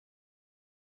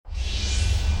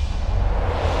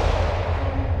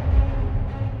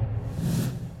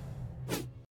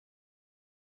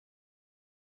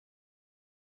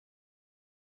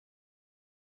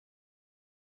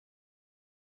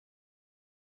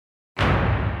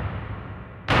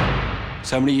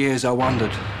So many years I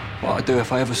wondered what I'd do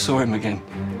if I ever saw him again.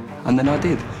 And then I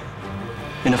did.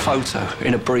 In a photo,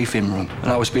 in a briefing room,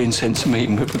 and I was being sent to meet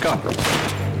him with a gun.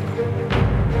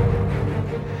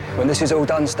 When this is all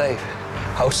done, Steve,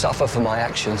 I'll suffer for my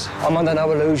actions. I'm under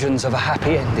no illusions of a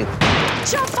happy ending.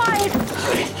 Shot fired!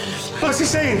 What's he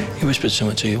saying? He whispered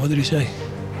something to you. What did he say?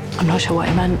 I'm not sure what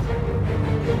he meant.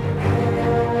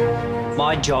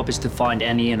 My job is to find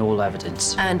any and all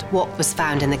evidence. And what was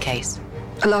found in the case?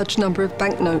 A large number of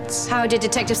banknotes. How did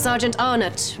Detective Sergeant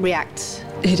Arnott react?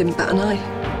 He didn't bat an eye.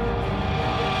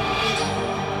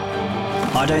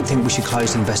 I don't think we should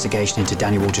close the investigation into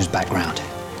Danny Waldron's background.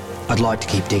 I'd like to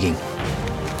keep digging.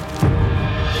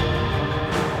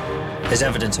 There's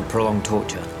evidence of prolonged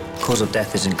torture. Cause of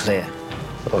death isn't clear.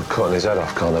 Well, cutting his head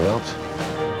off can't have helped.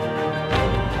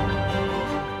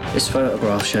 This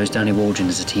photograph shows Danny Waldron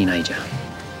as a teenager.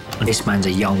 And this man's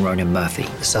a young Ronan Murphy.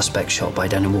 The suspect shot by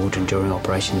Danny Waldron during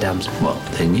Operation Damson. Well,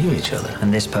 they knew each other.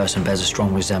 And this person bears a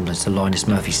strong resemblance to Linus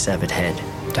Murphy's severed head.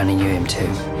 Danny knew him too.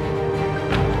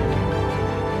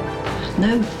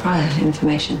 No prior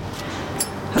information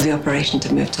of the operation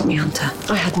to move Tommy Hunter.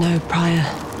 I had no prior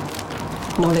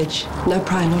knowledge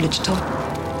at all.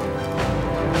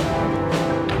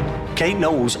 Kate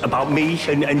knows about me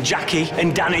and Jackie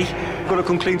and Danny. Got to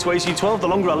come clean to AC-12. The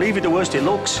longer I leave it, the worse it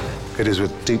looks. It is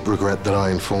with deep regret that I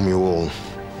inform you all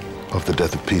of the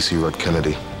death of PC Rod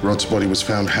Kennedy. Rod's body was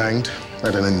found hanged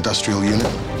at an industrial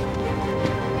unit.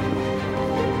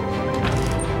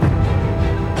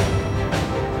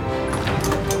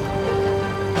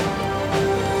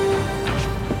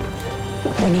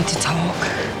 We need to talk.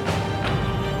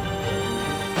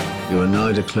 You are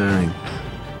now declaring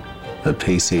that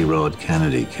PC Rod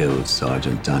Kennedy killed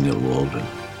Sergeant Daniel Waldron.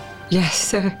 Yes,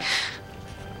 sir.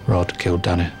 Rod killed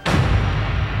Danny.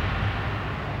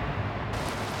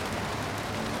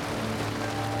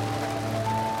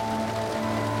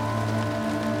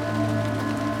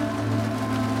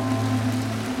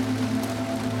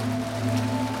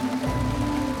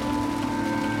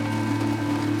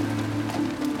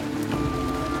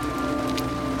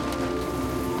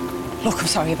 Look, I'm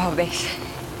sorry about this.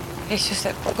 It's just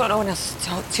that I've got no one else to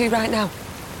talk to right now.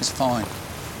 It's fine.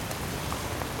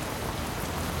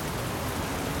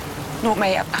 No,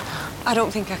 mate, I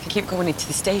don't think I can keep going into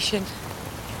the station.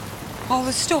 All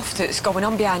the stuff that's going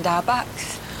on behind our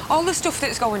backs, all the stuff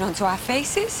that's going on to our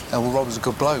faces. Oh, well, Rod was a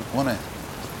good bloke, wasn't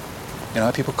he? You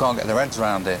know, people can't get their heads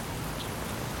around it.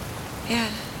 Yeah,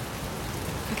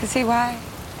 I can see why.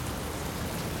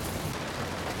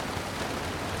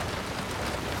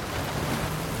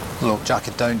 Look,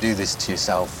 Jackie, don't do this to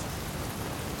yourself.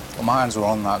 Well, my hands were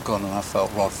on that gun and I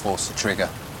felt Rod force the trigger.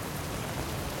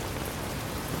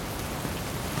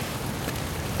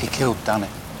 He killed Danny.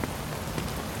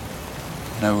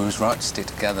 You know, we was right to stick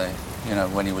together, you know,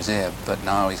 when he was here, but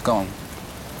now he's gone.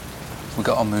 We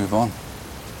got to move on.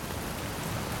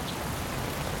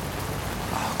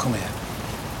 Oh, come here.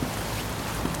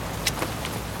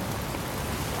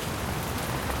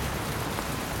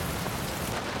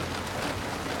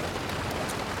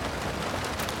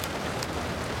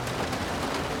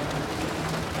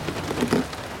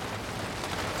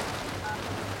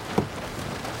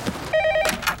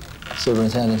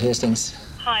 Superintendent Hastings.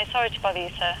 Hi, sorry to bother you,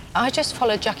 sir. I just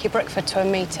followed Jackie Brickford to a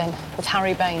meeting with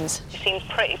Harry Baines. He seems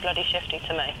pretty bloody shifty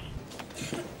to me.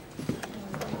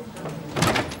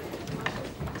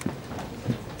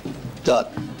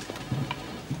 Dot,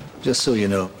 just so you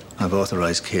know, I've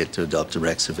authorised Kate to adopt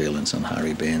direct surveillance on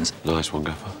Harry Baines. Nice one,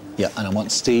 Gaffer. Yeah, and I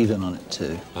want Steve in on it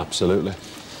too. Absolutely.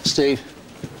 Steve,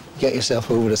 get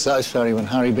yourself over to South Ferry when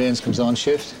Harry Baines comes on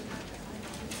shift.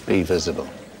 Be visible.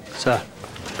 Sir.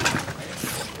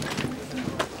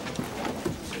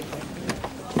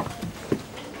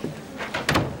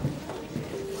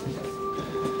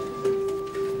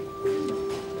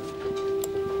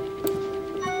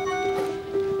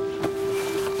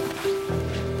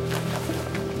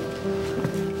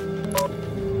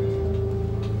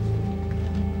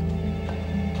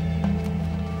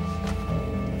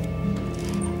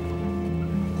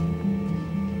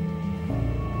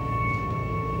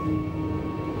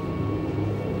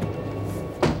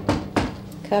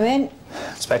 Come in.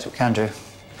 Inspector Candrew.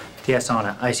 DS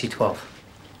Arnott, AC-12.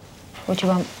 What do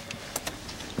you want?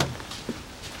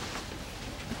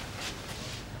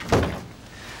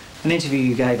 An interview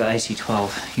you gave at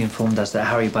AC-12, you informed us that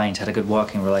Harry Baines had a good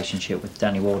working relationship with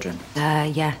Danny Waldron.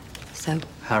 Yeah, so?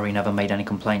 Harry never made any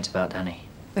complaints about Danny.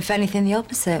 If anything, the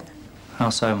opposite. How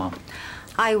so, Mum?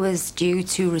 I was due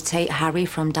to rotate Harry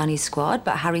from Danny's squad,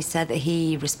 but Harry said that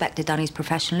he respected Danny's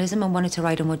professionalism and wanted to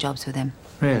ride on more jobs with him.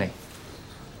 Really?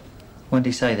 When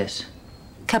did he say this?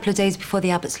 A couple of days before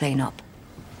the Abbots Lane op.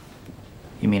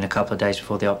 You mean a couple of days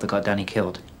before the op that got Danny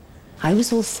killed? I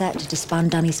was all set to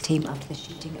disband Danny's team after the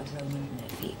shooting of Roman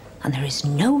Murphy. And there is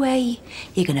no way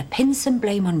you're going to pin some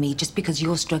blame on me just because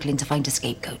you're struggling to find a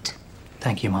scapegoat.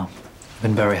 Thank you, Mum. You've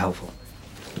been very helpful.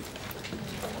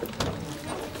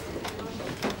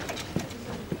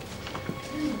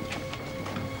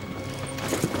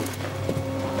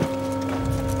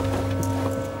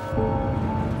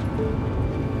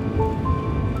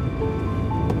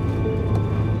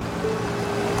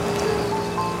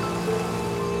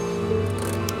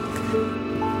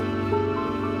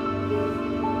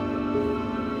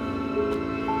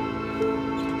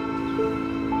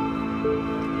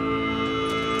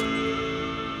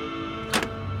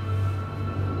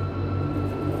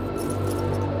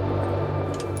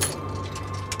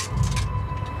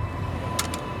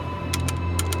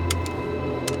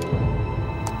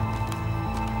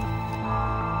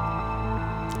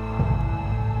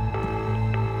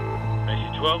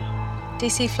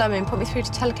 DC Fleming, put me through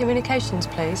to telecommunications,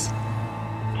 please.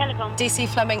 Telecom. DC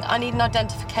Fleming, I need an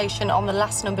identification on the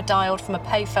last number dialed from a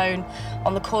payphone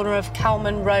on the corner of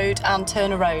Cowman Road and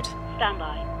Turner Road. Stand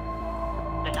by.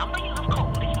 The number you have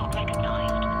called is not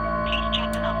recognised. Please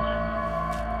check the number.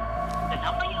 The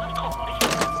number you have called is...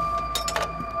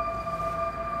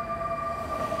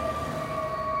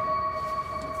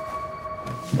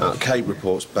 Kate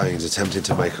reports Baines attempted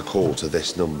to make a call to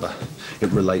this number. It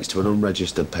relates to an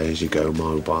unregistered pay-as-you-go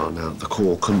mobile. Now, the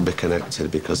call couldn't be connected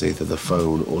because either the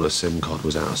phone or the SIM card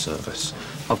was out of service.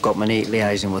 I've got Monique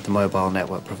liaising with the mobile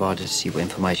network provider to see what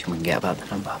information we can get about the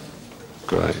number.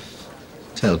 Great.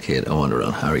 Tell Kate I want her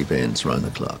on Harry Baines round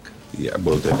the clock. Yeah,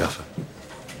 will do, Gaffer.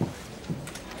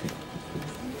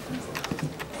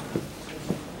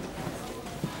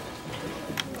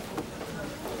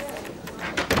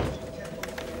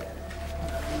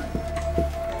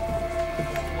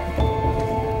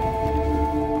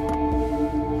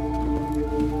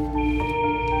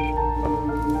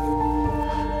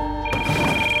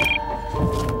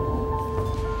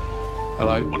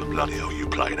 Hello? What the bloody hell are you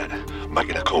playing at?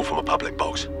 Making a call from a public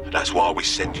box. That's why we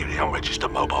send you the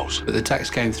unregistered mobiles. But the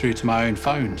text came through to my own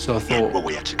phone, so I thought... Yeah, well,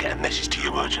 we had to get a message to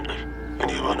you urgently, and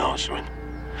you weren't answering.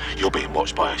 You're being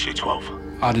watched by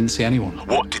SU12. I didn't see anyone.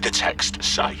 What did the text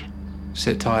say?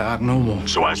 Sit tight, act normal.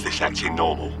 So how's this acting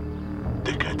normal,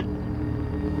 dickhead?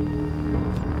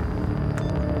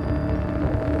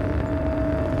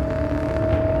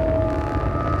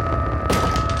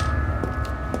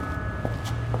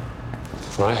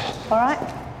 Right? All right.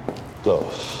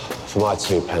 Look, for my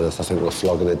two pence, I think we're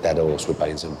flogging a dead horse with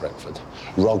Baines and Brickford.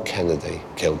 Rod Kennedy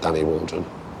killed Danny Waldron.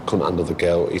 Couldn't handle the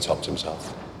guilt, he topped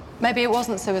himself. Maybe it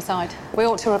wasn't suicide. We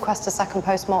ought to request a second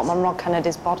post-mortem on Rod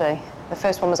Kennedy's body. The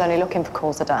first one was only looking for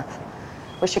cause of death.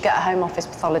 We should get a Home Office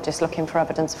pathologist looking for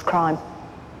evidence of crime.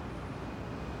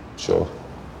 Sure.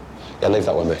 Yeah, leave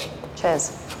that with me.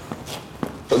 Cheers.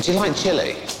 Look, do you like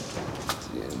chili?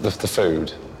 The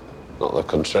food, not the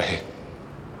country.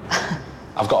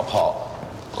 I've got a pot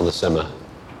on the simmer.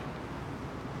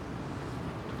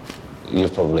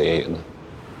 You've probably eaten.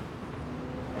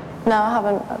 No, I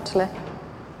haven't, actually.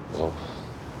 Well.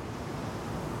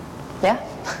 Yeah?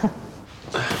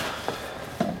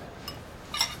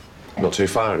 Not too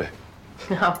fiery.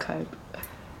 I'll cope.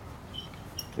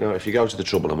 You know, if you go to the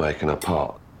trouble of making a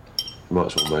pot, you might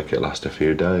as well make it last a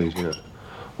few days, you know.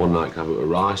 One night you can have it with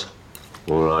rice,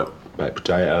 one night baked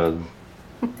potato,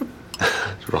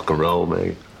 it's rock and roll,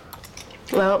 mate.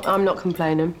 Well, I'm not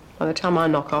complaining. By the time I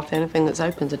knock off, the only thing that's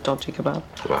open's a dodgy kebab.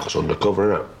 Well, that's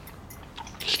undercover, isn't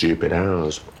it? Stupid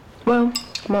hours. Well,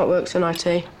 Mark works in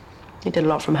IT. He did a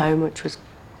lot from home, which was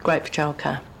great for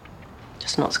childcare.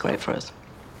 Just not so great for us.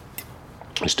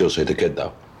 You still see the kid,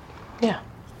 though? Yeah.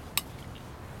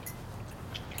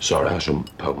 Sorry, I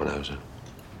shouldn't poke my nose in.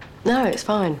 No, it's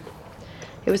fine.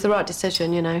 It was the right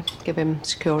decision, you know, give him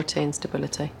security and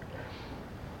stability.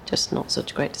 Just not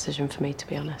such a great decision for me, to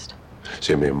be honest.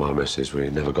 See, me and my missus, we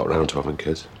never got round to having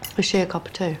kids. Was she a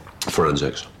copper too?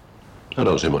 Forensics. I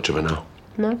don't see much of her now.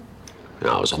 No? Yeah,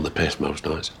 I was on the piss most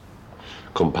nights.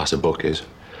 Couldn't pass a bookies.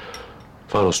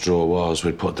 Final straw was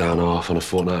we'd put down half on a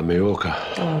fortnight in Mallorca.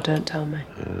 Oh, don't tell me.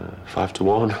 5 to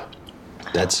 1.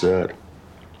 Dead cert.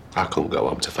 I couldn't go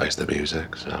home to face the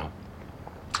music, so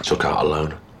took out a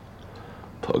loan.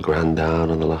 Put £1,000 down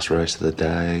on the last race of the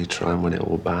day, try and win it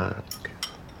all back.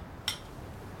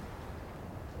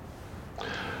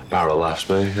 Barrel laughs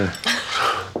me, yeah.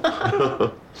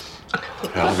 I'll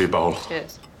have your bowl.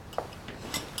 Cheers.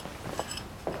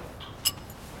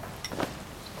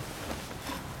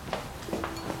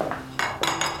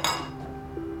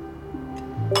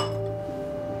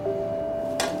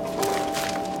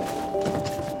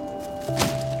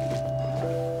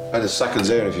 there's seconds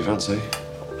here if you fancy.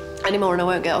 Any more and I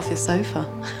won't get off this sofa.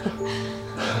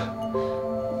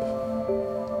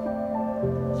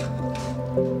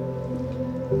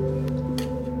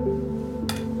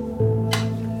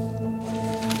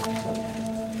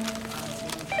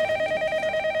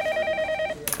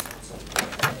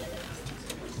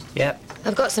 Yep.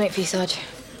 I've got something for you, Sarge.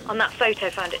 On that photo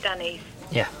found at Danny's.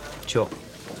 Yeah, sure.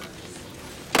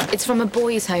 It's from a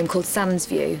boys' home called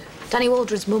Sandsview. Danny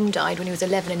Waldron's mum died when he was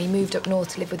 11 and he moved up north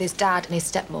to live with his dad and his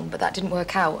stepmum, but that didn't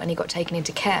work out and he got taken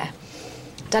into care.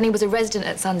 Danny was a resident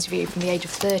at Sandsview from the age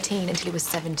of 13 until he was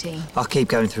 17. I'll keep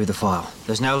going through the file.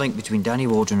 There's no link between Danny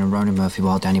Waldron and Ronan Murphy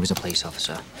while Danny was a police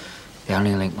officer. The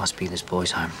only link must be this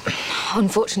boy's home.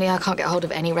 Unfortunately, I can't get hold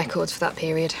of any records for that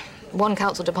period. One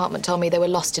council department told me they were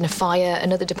lost in a fire,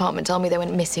 another department told me they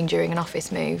went missing during an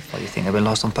office move. What, do you think they were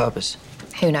lost on purpose?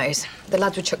 Who knows? The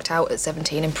lads were chucked out at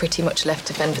 17 and pretty much left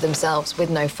to fend for themselves with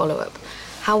no follow-up.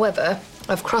 However,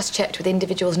 I've cross-checked with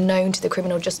individuals known to the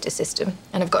criminal justice system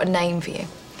and I've got a name for you.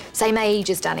 Same age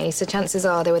as Danny, so chances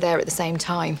are they were there at the same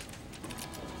time.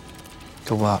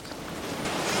 Good work.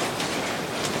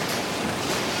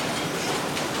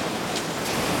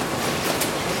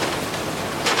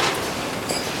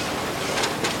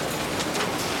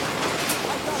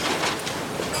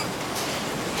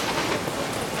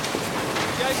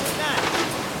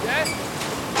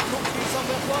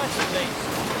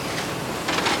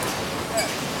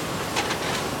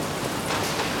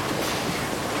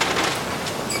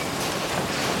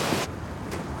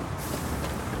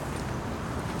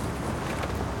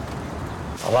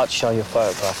 I'd like to show you a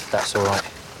photograph, if that's all right.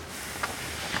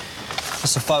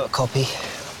 That's a photocopy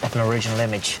of an original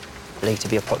image, believed to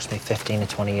be approximately 15 to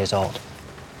 20 years old.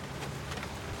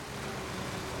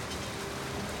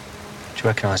 Do you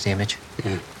recognise the image?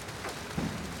 Yeah.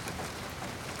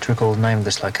 Do you recall the name of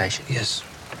this location? Yes.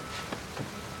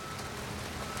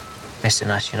 Mr.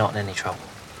 Nash, you're not in any trouble.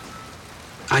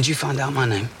 How'd you find out my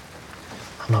name?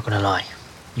 I'm not going to lie.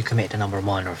 You committed a number of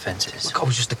minor offences. Look, I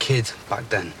was just a kid back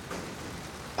then.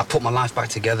 I put my life back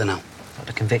together now. But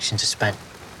the convictions are spent.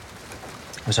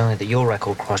 It was only that your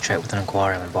record cross-checked with an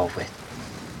inquiry I'm involved with.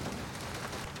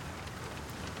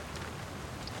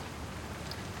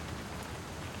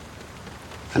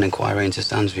 An inquiry into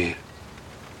Sandsview.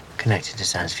 Connected to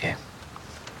Sandsview.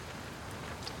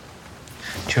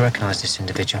 Do you recognise this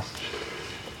individual?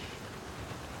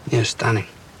 Yes, Danny.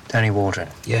 Danny Waldron?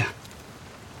 Yeah.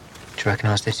 Do you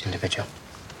recognise this individual?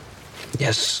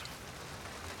 Yes.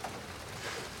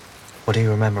 What do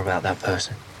you remember about that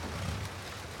person?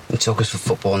 He took us for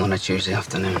football on a Tuesday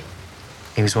afternoon.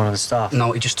 He was one of the staff?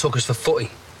 No, he just took us for footy.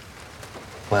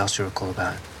 What else do you recall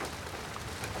about it?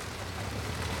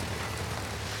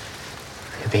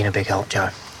 You've been a big help, Joe.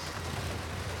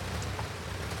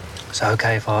 Is it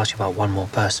okay if I ask you about one more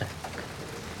person?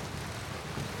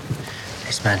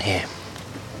 This man here.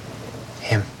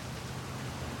 Him.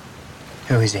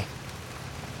 Who is he?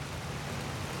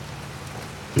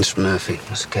 Mr. Murphy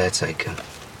was a caretaker.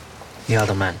 The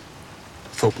other man.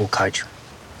 Football coach.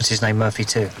 Was his name Murphy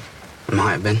too? It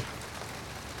might have been.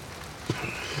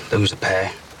 There was a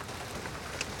pair.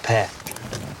 Pair?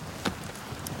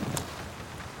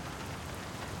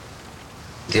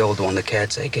 The older one, the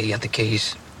caretaker, he had the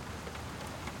keys.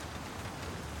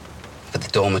 For the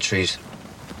dormitories,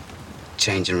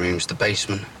 changing rooms, the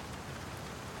basement.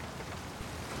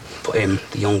 But him,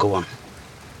 the younger one,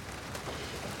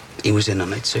 he was in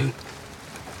on it too.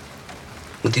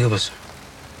 With the others.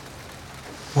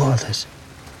 What others?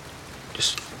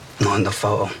 Just not in the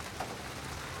photo.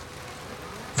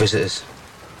 Visitors.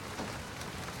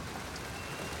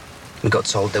 We got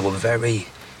told they were very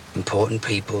important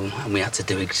people and we had to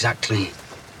do exactly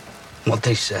what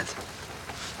they said.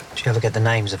 Did you ever get the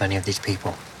names of any of these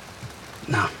people?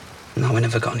 No, we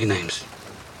never got any names.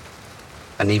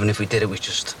 And even if we did, it was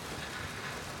just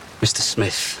Mr.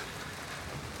 Smith.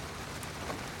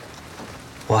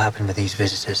 What happened with these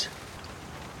visitors?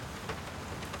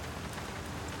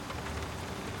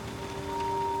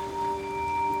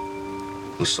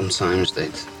 Well, sometimes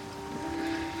they'd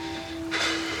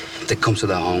come to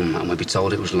their home and we'd be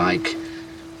told it was like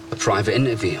a private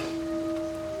interview.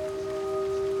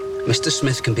 Mr.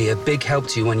 Smith can be a big help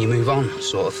to you when you move on,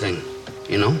 sort of thing,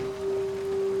 you know?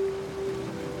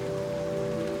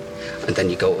 And then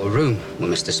you go to a room with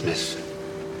Mr. Smith.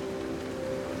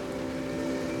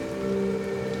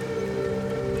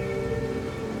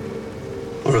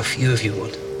 Or a few of you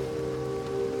would.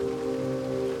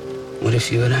 What a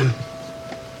few of them?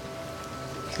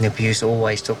 The abuse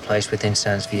always took place within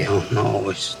Sandsview? No, not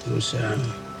always. There was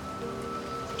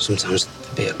Sometimes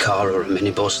there'd be a car or a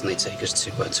minibus and they'd take us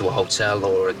to a hotel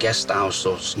or a guest house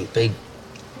or some big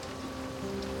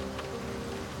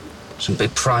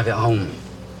private home,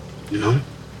 you know?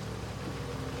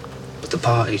 But the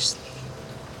parties,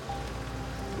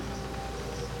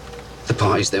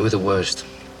 they were the worst.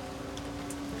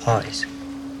 Parties?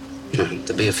 You know,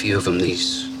 there'd be a few of them,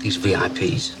 these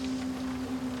VIPs.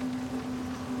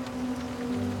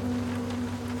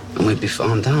 And we'd be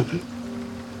farmed out.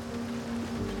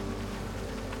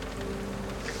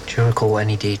 Do you recall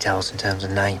any details in terms of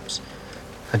names,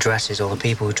 addresses, or the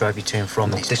people who drove you to and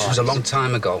from these This parties? was a long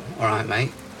time ago, all right,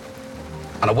 mate?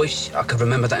 And I wish I could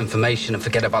remember that information and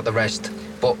forget about the rest,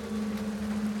 but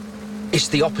it's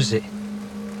the opposite.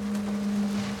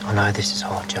 I know this is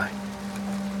hard, Joe.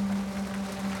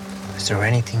 Is there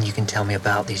anything you can tell me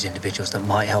about these individuals that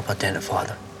might help identify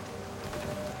them?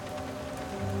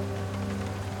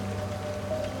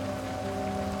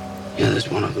 Yeah, there's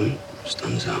one of them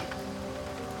stands out.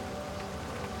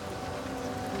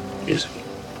 He's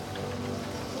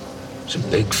a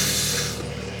big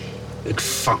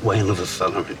fat whale of a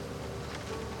fella.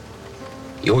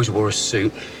 He always wore a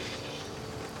suit.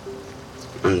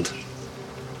 And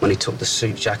when he took the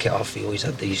suit jacket off, he always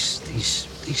had these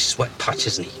sweat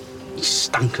patches and he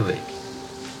stank of it.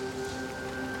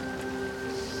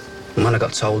 And when I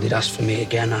got told he'd ask for me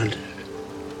again, I'd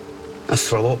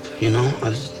throw up, you know?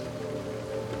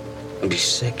 I'd be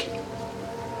sick.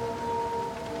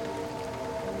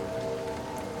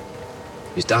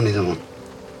 Is Danny the one?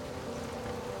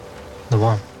 The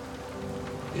one?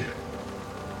 Yeah.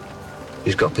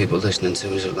 He's got people listening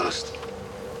to us at last.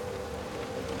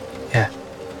 Yeah.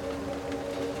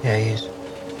 Yeah, he is.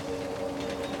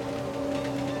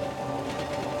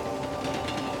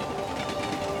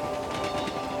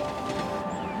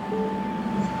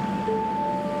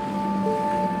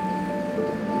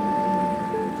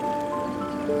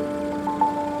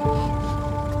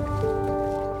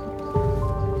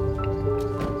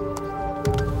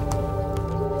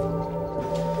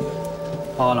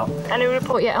 Any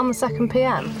report yet on the 2nd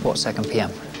PM? What 2nd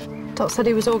PM? Doc said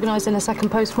he was organising a second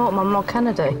post-mortem on Rod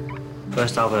Kennedy.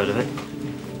 First I've heard of it.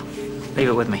 Leave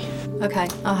it with me. OK,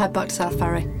 I'll head back to South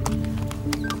Ferry.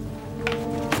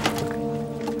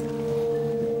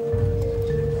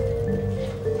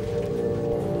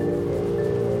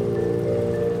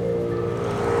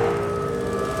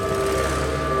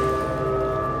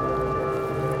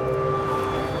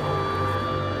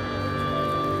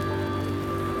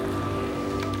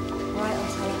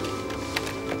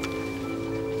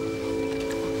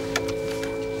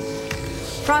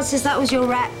 Francis, that was your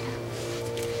rep.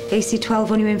 AC12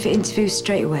 when you in for interviews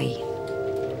straight away.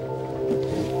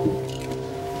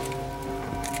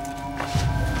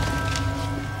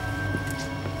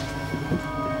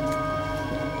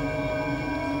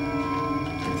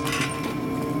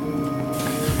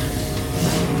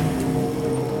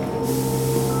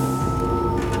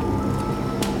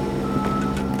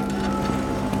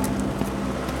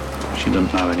 She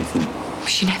doesn't know anything.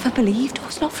 She never believed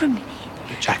us, not for a minute.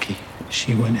 Jackie,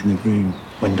 she went in the room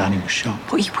when Danny was shot.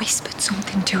 But he whispered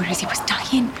something to her as he was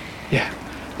dying. Yeah.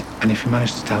 And if you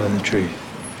managed to tell her the truth,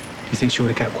 do you think she would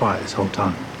have kept quiet this whole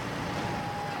time?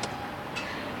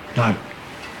 No.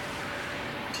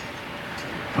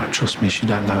 But trust me, she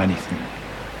don't know anything.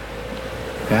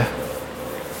 Yeah?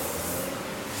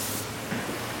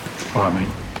 All right, mate.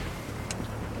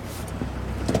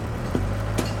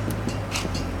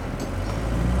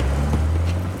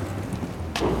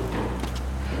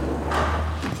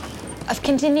 I've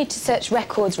continued to search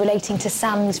records relating to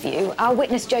Sam's View. Our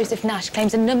witness, Joseph Nash,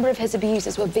 claims a number of his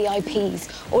abusers were VIPs,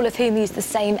 all of whom used the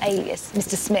same alias,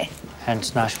 Mr. Smith.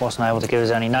 Hence, Nash wasn't able to give us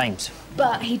any names.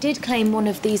 But he did claim one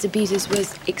of these abusers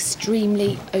was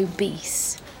extremely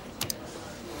obese.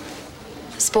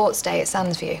 Sports day at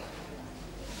Sandsview.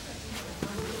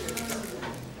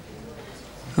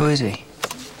 Who is he?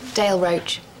 Dale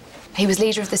Roach. He was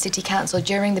leader of the city council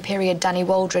during the period Danny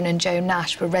Waldron and Joe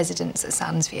Nash were residents at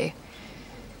Sandsview.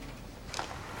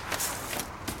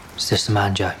 Is this the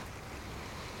man, Joe?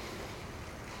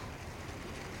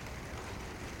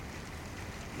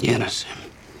 Yeah, that's him.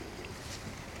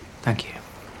 Thank you.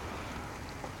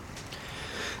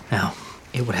 Now,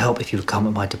 it would help if you would come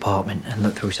at my department and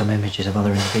look through some images of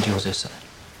other individuals this.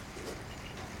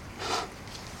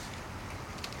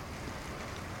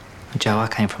 Joe, I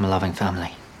came from a loving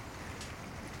family.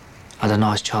 I had a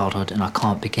nice childhood, and I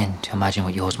can't begin to imagine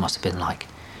what yours must have been like.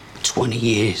 20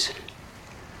 years.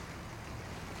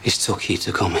 It's took you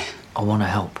to come here. I want to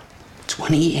help.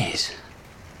 20 years.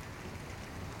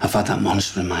 I've had that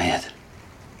monster in my head.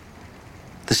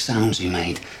 The sounds he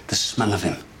made, the smell of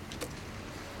him.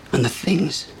 And the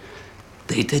things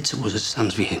that he did to us at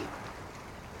Sandsview,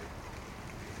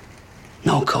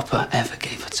 no copper ever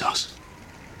gave it to us.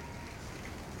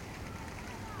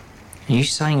 Are you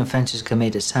saying offences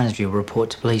committed at Sandsview were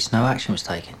reported to police, no action was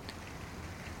taken?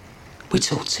 We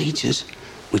told teachers,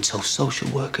 we told social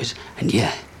workers, and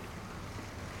yeah,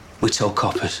 we told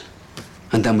coppers.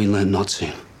 And then we learned not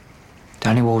to.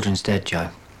 Danny Waldron's dead, Joe.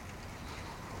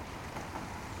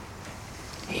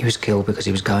 He was killed because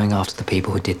he was going after the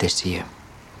people who did this to you.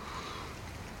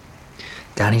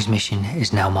 Danny's mission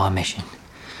is now my mission.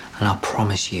 And I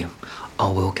promise you, I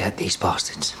will get these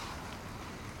bastards.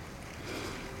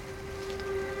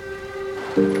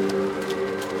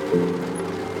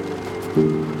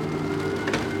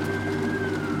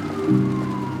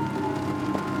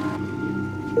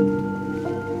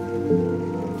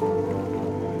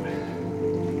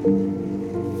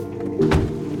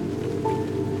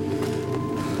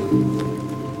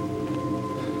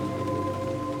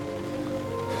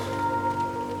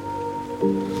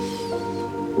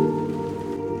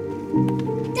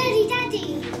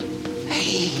 Daddy.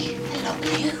 Hey, hello,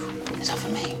 you. Is that for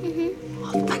me? Mm-hmm.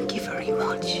 Oh, thank you very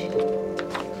much.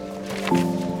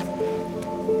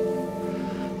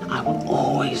 I will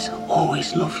always,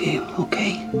 always love you,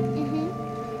 okay? Mm-hmm.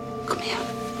 Come here.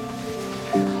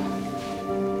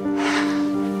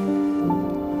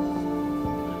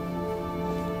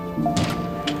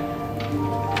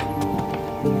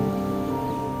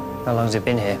 How long's it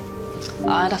been here?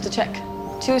 I'd have to check.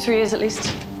 2 or 3 years at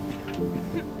least.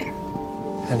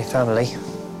 Any family?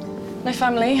 No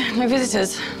family, no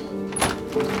visitors.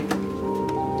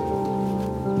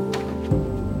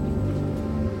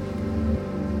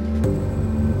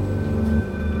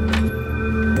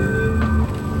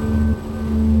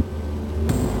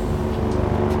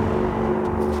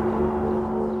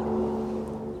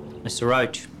 Mr.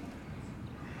 Roach.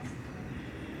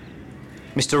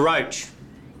 Mr. Roach.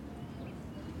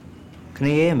 Can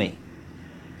you hear me?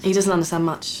 He doesn't understand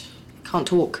much. Can't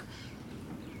talk.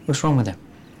 What's wrong with him?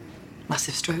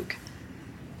 Massive stroke.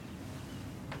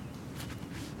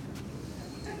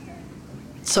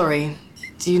 Sorry,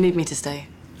 do you need me to stay?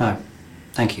 No,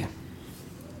 thank you.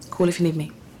 Call if you need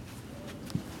me.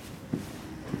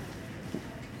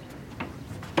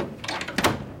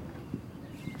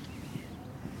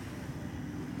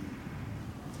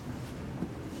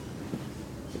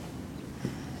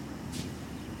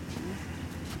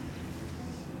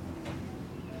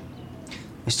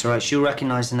 Mr. Roach, you'll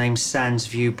recognise the name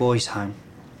Sandsview Boys Home.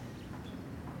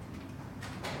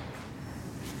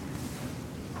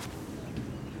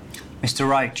 Mr.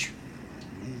 Roach,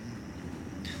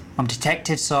 I'm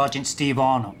Detective Sergeant Steve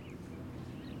Arnold.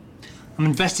 I'm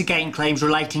investigating claims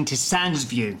relating to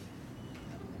Sandsview.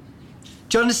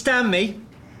 Do you understand me?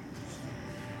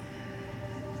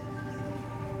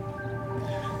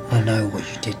 I know what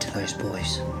you did to those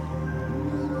boys.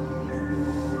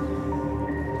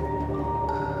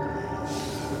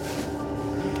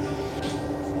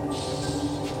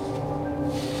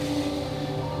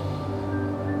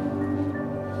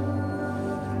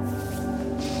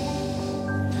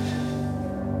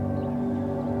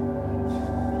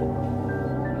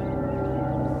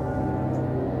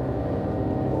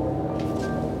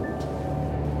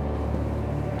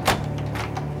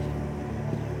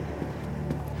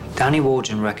 Danny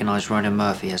Waldron recognised Ronan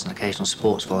Murphy as an occasional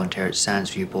sports volunteer at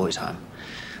Sandsview Boys Home.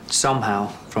 Somehow,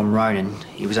 from Ronan,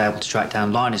 he was able to track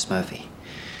down Linus Murphy.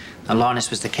 Now,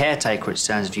 Linus was the caretaker at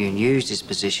Sandsview and used his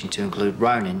position to include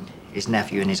Ronan, his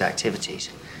nephew, in his activities.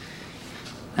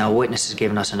 Now, a witness has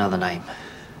given us another name,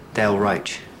 Dale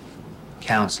Roach.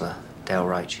 Counsellor Dale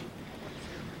Roach.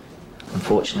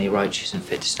 Unfortunately, Roach isn't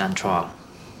fit to stand trial.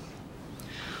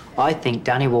 I think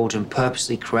Danny Waldron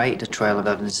purposely created a trail of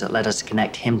evidence that led us to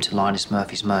connect him to Linus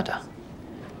Murphy's murder.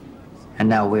 And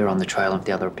now we're on the trail of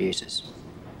the other abusers.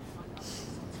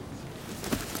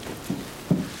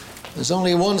 There's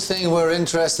only one thing we're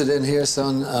interested in here,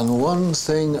 son, and one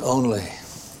thing only.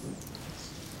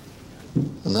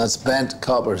 And that's bent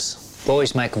coppers.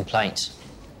 Boys make complaints.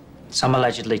 Some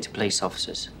allegedly to police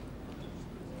officers.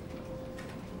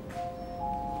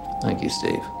 Thank you,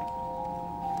 Steve.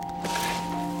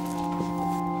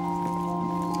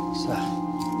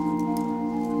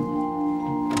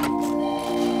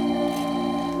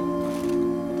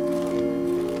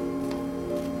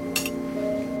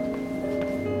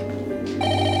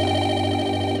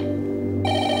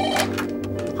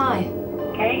 Hi.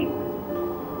 Kate?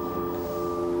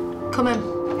 Come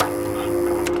in.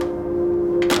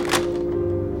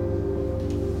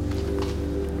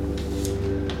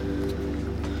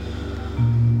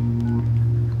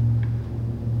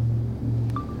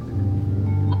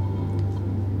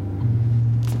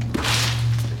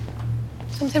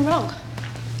 Something wrong?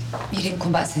 You didn't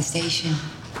come back to the station.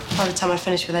 By the time I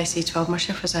finished with AC12, my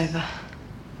shift was over.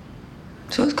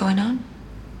 So what's going on?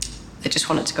 They just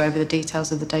wanted to go over the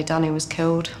details of the day Danny was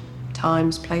killed.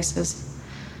 Times, places.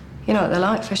 You know what they're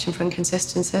like, fishing for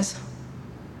inconsistencies.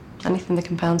 Anything they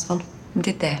can pounce on.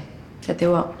 Did they? Did they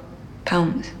what?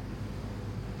 Pounce?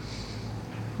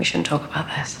 We shouldn't talk about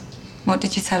this. What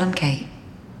did you tell them, Kate?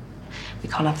 We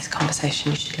can't have this conversation.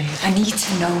 You should leave. I need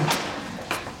to know.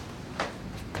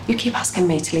 You keep asking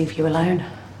me to leave you alone.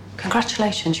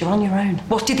 Congratulations, you're on your own.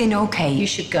 What do they know, Kate? You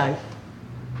should go.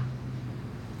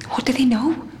 What do they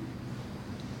know?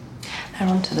 They're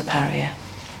onto the barrier.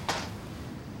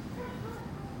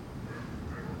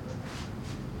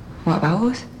 What about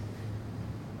us?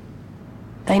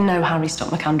 They know Harry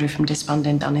stopped McAndrew from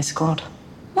disbanding Danny's squad.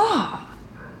 What?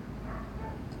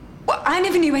 Well, I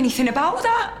never knew anything about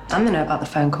that. And they know about the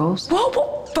phone calls. What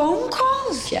phone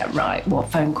calls? Yeah, right. What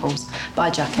phone calls? Bye,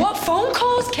 Jackie. What phone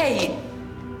calls, Kate?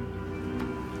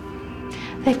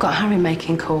 They've got Harry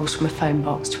making calls from a phone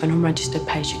box to an unregistered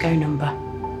pay-as-you-go number.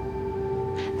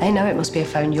 They know it must be a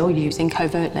phone you're using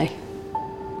covertly.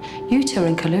 You two are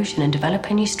in collusion in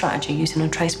developing your strategy using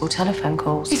untraceable telephone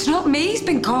calls. It's not me, he's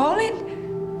been calling.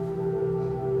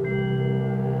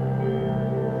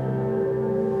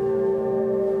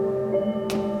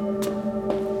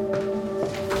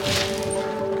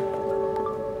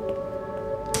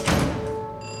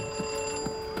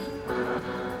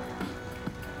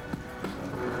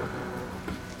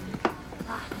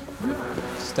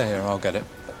 Stay here, I'll get it.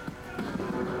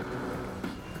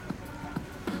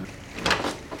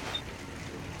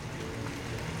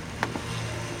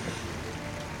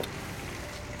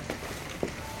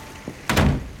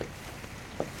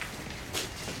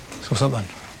 So what's up then?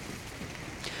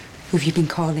 Who have you been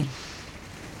calling?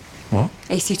 What?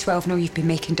 AC12 know you've been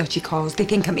making dodgy calls. They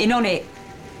think I'm in on it.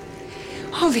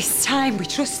 All this time we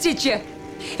trusted you.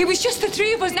 It was just the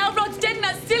three of us. Now Rod's dead and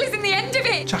that still isn't the end of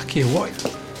it. Jackie,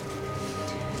 what?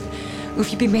 Who have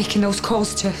you been making those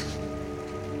calls to?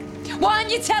 Why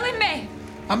aren't you telling me? I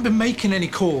haven't been making any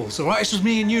calls, all right? It's just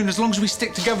me and you, and as long as we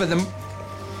stick together, then...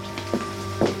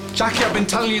 Jackie, I've been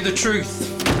telling you the truth.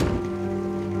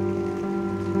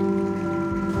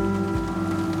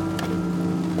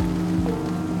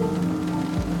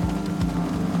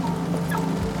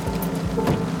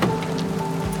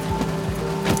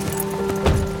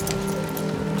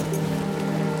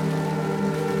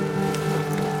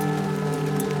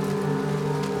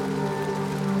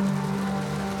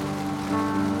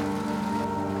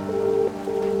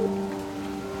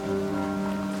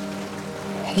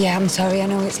 Yeah, I'm sorry, I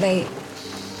know it's late.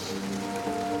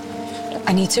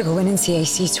 I need to go in and see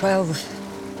AC12.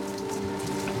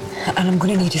 And I'm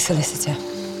gonna need a solicitor.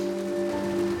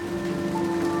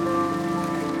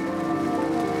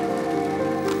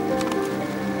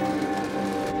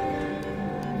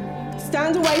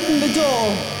 Stand away from the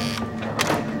door.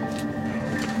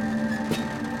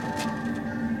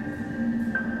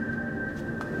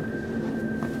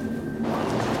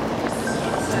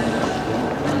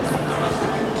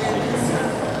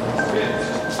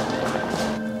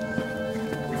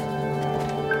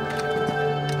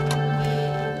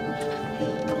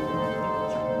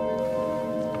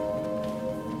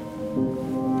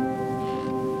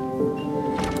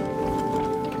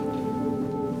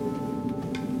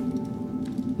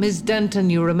 Miss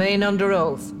Denton, you remain under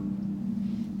oath.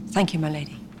 Thank you, my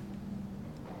lady.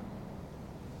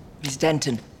 Miss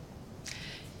Denton,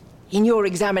 in your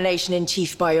examination in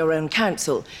chief by your own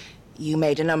counsel, you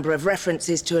made a number of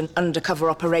references to an undercover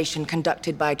operation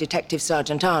conducted by Detective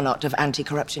Sergeant Arnott of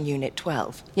Anti-Corruption Unit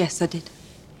 12. Yes, I did.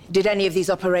 Did any of these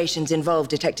operations involve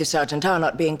Detective Sergeant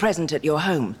Arnott being present at your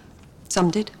home? Some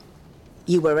did.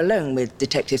 You were alone with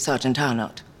Detective Sergeant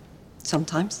Arnott?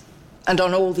 Sometimes. And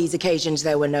on all these occasions,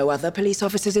 there were no other police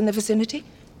officers in the vicinity?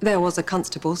 There was a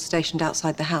constable stationed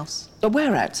outside the house.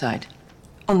 Where outside?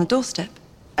 On the doorstep.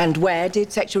 And where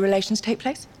did sexual relations take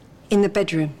place? In the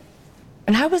bedroom.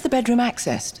 And how was the bedroom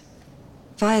accessed?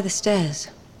 Via the stairs.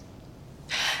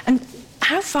 And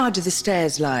how far do the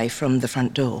stairs lie from the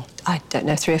front door? I don't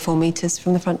know, 3 or 4 meters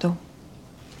from the front door.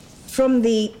 From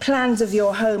the plans of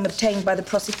your home obtained by the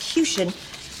prosecution,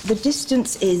 the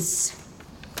distance is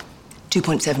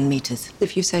 2.7 meters.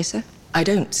 If you say so. I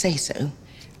don't say so.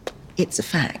 It's a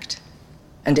fact.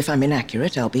 And if I'm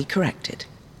inaccurate, I'll be corrected.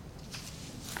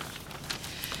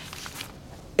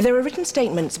 There are written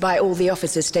statements by all the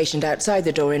officers stationed outside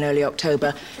the door in early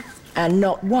October, and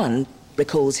not one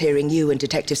recalls hearing you and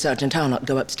Detective Sergeant Arnott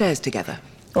go upstairs together.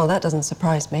 Well, that doesn't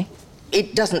surprise me.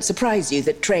 It doesn't surprise you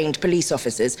that trained police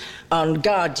officers on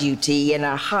guard duty in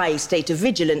a high state of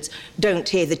vigilance don't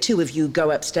hear the two of you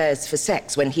go upstairs for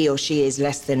sex when he or she is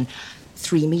less than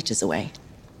 3 meters away.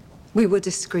 We were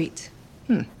discreet.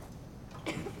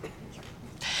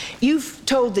 You've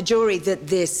told the jury that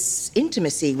this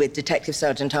intimacy with Detective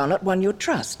Sergeant Arnott won your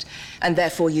trust, and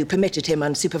therefore you permitted him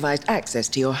unsupervised access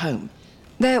to your home.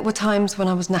 There were times when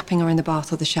I was napping or in the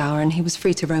bath or the shower and he was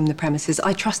free to roam the premises.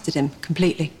 I trusted him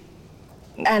completely.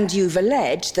 And you've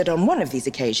alleged that on one of these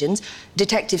occasions,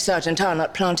 Detective Sergeant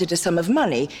Arnott planted a sum of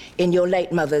money in your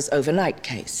late mother's overnight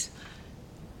case.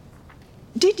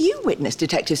 Did you witness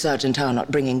Detective Sergeant Arnott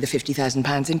bringing the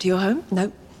 £50,000 into your home?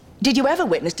 No. Did you ever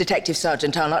witness Detective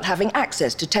Sergeant Arnott having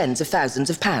access to tens of thousands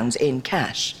of pounds in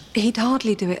cash? He'd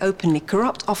hardly do it openly.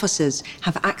 Corrupt officers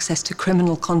have access to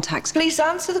criminal contacts. Please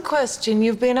answer the question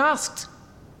you've been asked.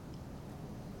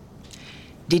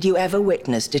 Did you ever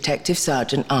witness Detective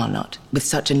Sergeant Arnott with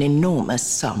such an enormous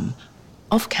sum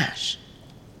of cash?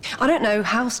 I don't know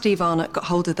how Steve Arnott got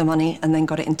hold of the money and then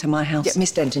got it into my house. Yeah,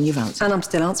 Miss Denton, you've answered. And I'm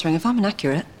still answering. If I'm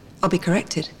inaccurate, I'll be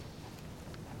corrected.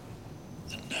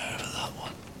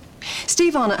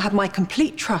 Steve Arnott had my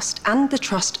complete trust and the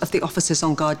trust of the officers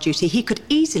on guard duty. He could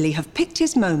easily have picked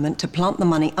his moment to plant the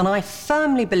money, and I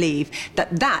firmly believe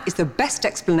that that is the best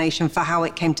explanation for how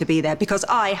it came to be there, because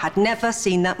I had never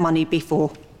seen that money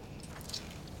before.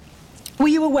 Were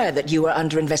you aware that you were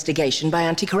under investigation by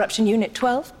Anti-Corruption Unit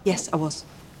 12? Yes, I was.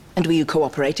 And were you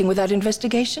cooperating with that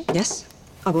investigation? Yes,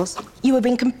 I was. You were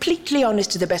being completely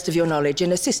honest to the best of your knowledge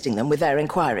in assisting them with their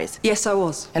inquiries? Yes, I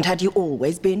was. And had you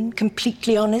always been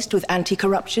completely honest with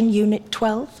Anti-Corruption Unit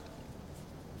 12?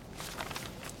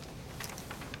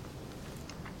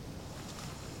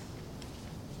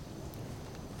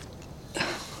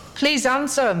 Please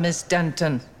answer, Miss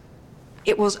Denton.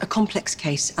 It was a complex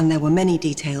case, and there were many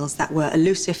details that were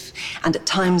elusive and at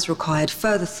times required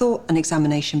further thought and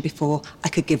examination before I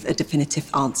could give a definitive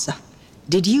answer.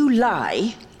 Did you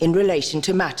lie in relation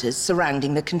to matters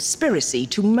surrounding the conspiracy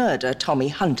to murder Tommy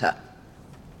Hunter?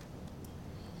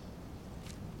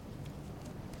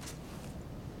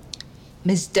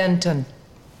 Miss Denton.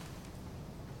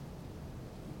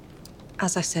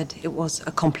 As I said, it was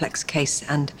a complex case,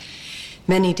 and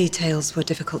many details were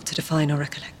difficult to define or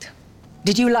recollect.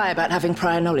 Did you lie about having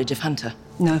prior knowledge of Hunter?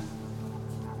 No.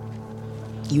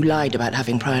 You lied about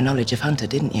having prior knowledge of Hunter,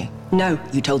 didn't you? No.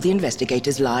 You told the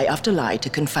investigators lie after lie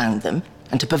to confound them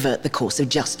and to pervert the course of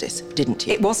justice, didn't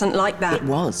you? It wasn't like that. It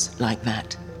was like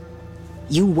that.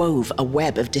 You wove a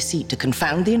web of deceit to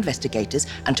confound the investigators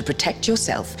and to protect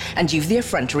yourself, and you've the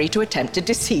effrontery to attempt to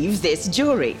deceive this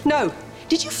jury. No.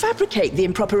 Did you fabricate the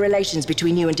improper relations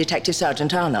between you and Detective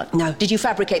Sergeant Arnott? No. Did you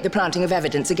fabricate the planting of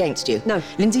evidence against you? No.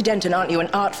 Lindsay Denton, aren't you an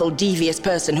artful, devious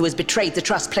person who has betrayed the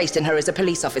trust placed in her as a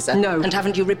police officer? No. And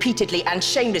haven't you repeatedly and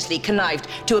shamelessly connived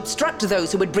to obstruct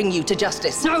those who would bring you to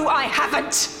justice? No, I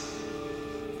haven't!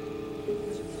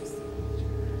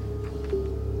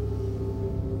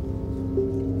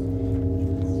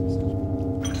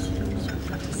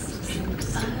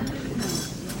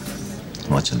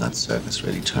 Watching that circus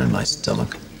really turned my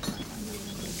stomach.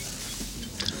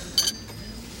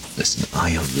 Listen,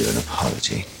 I owe you an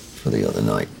apology for the other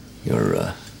night.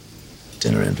 Your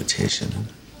dinner invitation.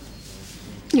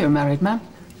 You're a married man.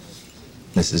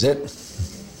 This is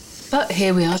it. But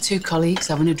here we are, two colleagues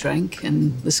having a drink,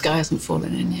 and the sky hasn't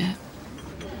fallen in yet.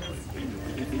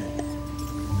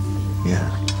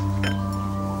 Yeah.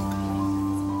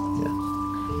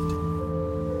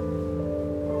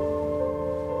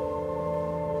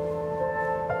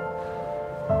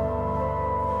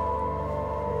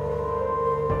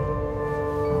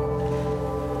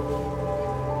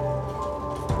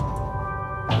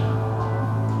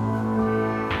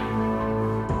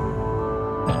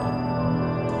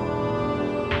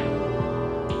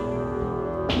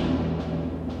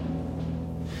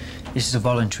 This is a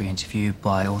voluntary interview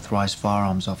by authorised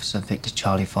firearms officer Victor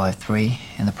Charlie 53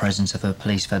 in the presence of a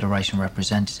Police Federation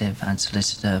representative and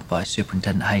solicitor by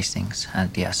Superintendent Hastings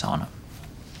and DS Arnott.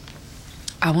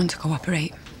 I want to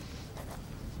cooperate.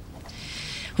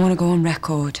 I want to go on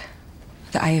record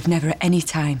that I have never at any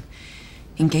time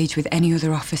engaged with any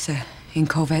other officer in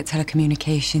covert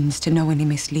telecommunications to knowingly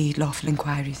mislead lawful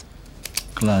inquiries.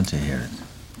 Glad to hear it.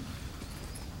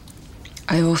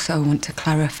 I also want to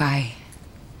clarify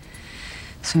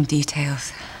some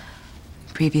details.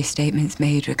 Previous statements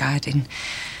made regarding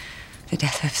the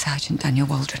death of Sergeant Daniel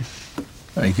Waldron.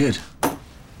 Very good.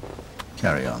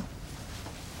 Carry on.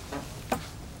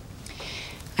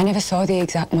 I never saw the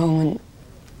exact moment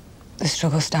the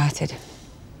struggle started.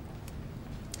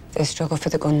 The struggle for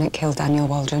the gun that killed Daniel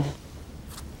Waldron.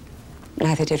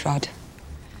 Neither did Rod.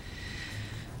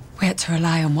 had to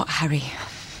rely on what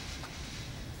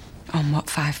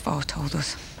 5-4 told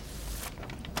us.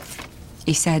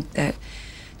 He said that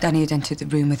Danny had entered the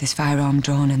room with his firearm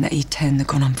drawn and that he'd turned the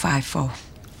gun on 5-4.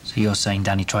 So you're saying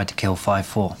Danny tried to kill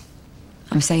 5-4?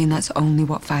 I'm saying that's only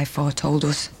what 5-4 told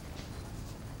us.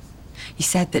 He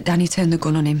said that Danny turned the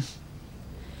gun on him.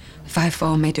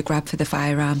 5-4 made a grab for the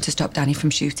firearm to stop Danny from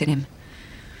shooting him.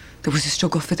 There was a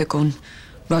struggle for the gun.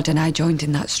 Rod and I joined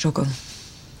in that struggle.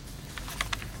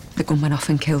 The gun went off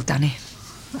and killed Danny.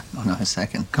 Oh, now a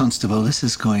second. Constable, this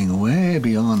is going way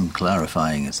beyond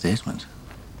clarifying a statement.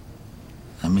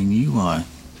 I mean, you are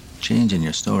changing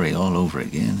your story all over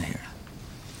again here.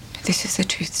 This is the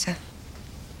truth, sir.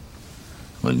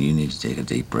 Well, you need to take a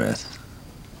deep breath.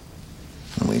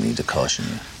 And we need to caution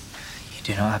you. You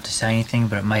do not have to say anything,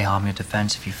 but it may harm your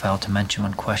defence if you fail to mention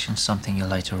when questioned something you'll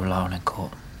later rely on in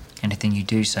court. Anything you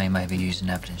do say may be used in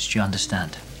evidence. Do you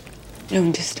understand? I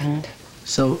understand.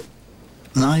 So,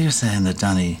 now you're saying that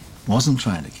Danny wasn't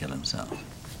trying to kill himself.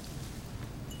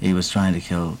 He was trying to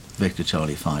kill Victor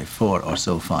Charlie 5-4, or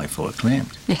so 5-4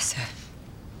 claimed. Yes, sir.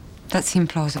 That seemed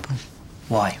plausible.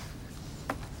 Why?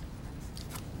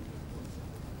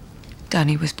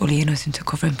 Danny was bullying us into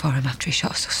covering for him after he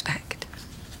shot a suspect.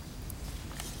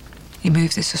 He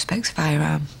moved the suspect's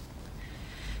firearm,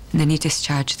 and then he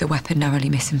discharged the weapon, narrowly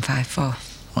missing 5-4.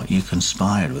 What, you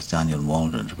conspired with Daniel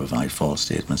Waldron to provide false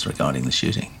statements regarding the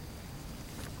shooting?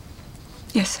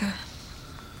 Yes, sir.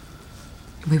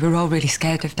 We were all really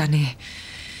scared of Danny.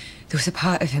 There was a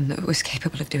part of him that was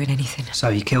capable of doing anything. So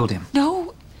you killed him?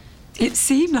 No, it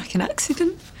seemed like an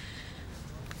accident.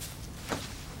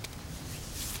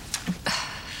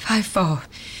 5-4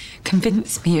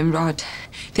 convinced me and Rod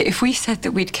that if we said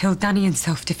that we'd killed Danny in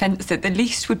self-defence, that the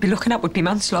least we'd be looking at would be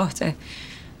manslaughter.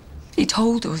 He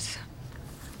told us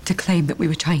to claim that we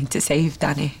were trying to save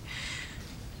Danny.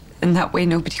 And that way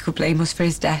nobody could blame us for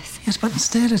his death. Yes, but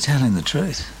instead of telling the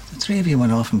truth, the three of you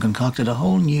went off and concocted a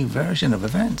whole new version of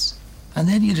events. And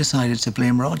then you decided to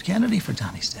blame Rod Kennedy for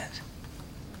Danny's death.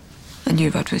 I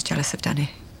knew Rod was jealous of Danny.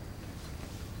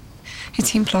 It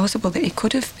seemed plausible that he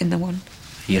could have been the one.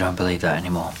 You don't believe that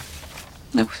anymore?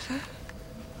 No, sir.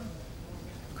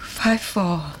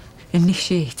 5-4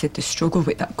 initiated the struggle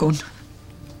with that gun.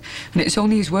 And it's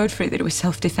only his word for it that it was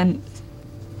self-defence.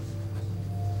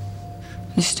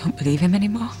 I just don't believe him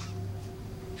anymore.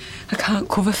 I can't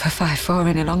cover for 5-4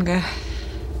 any longer.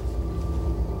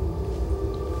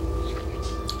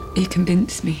 He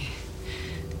convinced me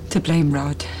to blame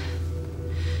Rod.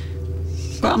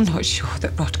 But I'm not sure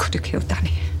that Rod could have killed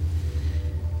Danny.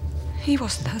 He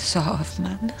wasn't that sort of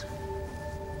man.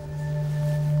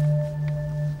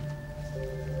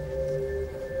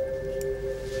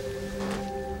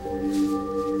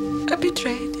 I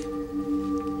betrayed him.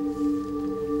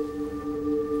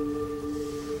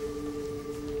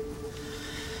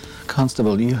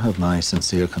 Constable, you have my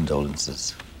sincere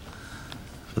condolences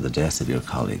for the death of your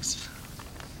colleagues.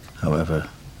 However,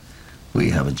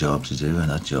 we have a job to do, and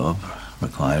that job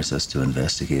requires us to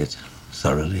investigate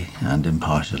thoroughly and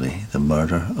impartially the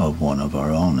murder of one of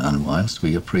our own. And whilst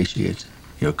we appreciate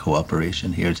your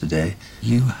cooperation here today,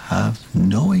 you have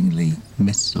knowingly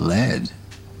misled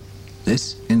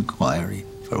this inquiry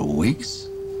for weeks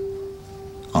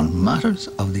on matters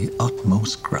of the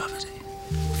utmost gravity.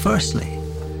 Firstly,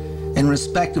 in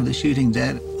respect of the shooting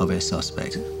dead of a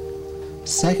suspect.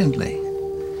 Secondly,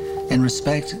 in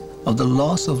respect of the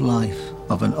loss of life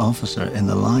of an officer in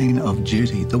the line of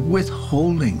duty, the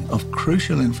withholding of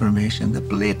crucial information, the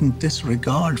blatant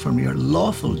disregard from your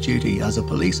lawful duty as a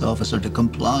police officer to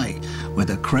comply with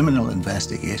a criminal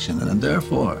investigation. And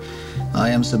therefore, I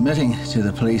am submitting to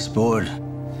the police board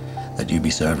that you be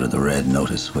served with a red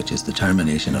notice, which is the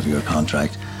termination of your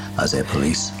contract as a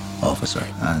police officer.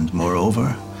 And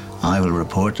moreover, I will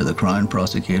report to the Crown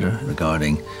Prosecutor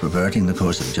regarding reverting the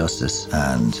course of justice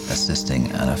and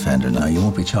assisting an offender. Now, you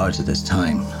won't be charged at this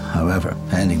time. However,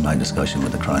 pending my discussion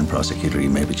with the Crown Prosecutor, you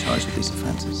may be charged with these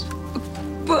offences.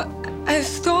 But I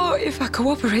thought if I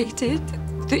cooperated,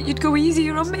 that you'd go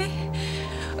easier on me.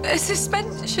 A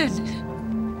suspension.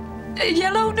 A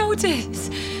yellow notice.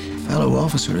 A fellow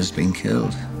officer has been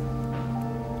killed.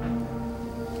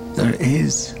 There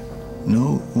is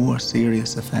no more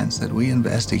serious offence that we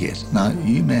investigate. Now,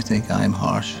 you may think I'm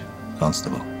harsh,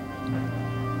 Constable,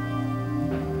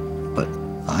 but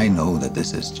I know that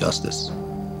this is justice.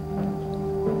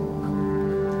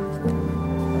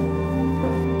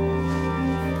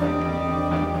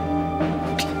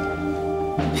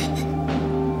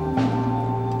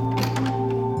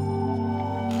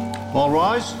 All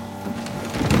rise.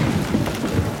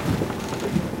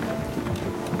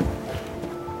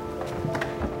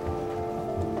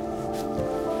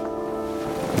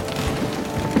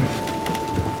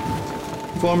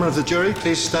 Foreman of the jury,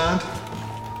 please stand.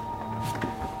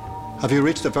 Have you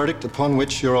reached a verdict upon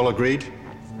which you're all agreed?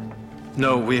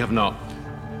 No, we have not.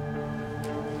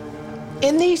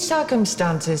 In these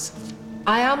circumstances,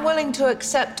 I am willing to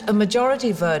accept a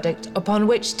majority verdict upon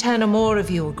which 10 or more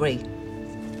of you agree.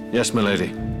 Yes, my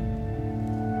lady.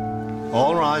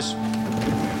 All rise.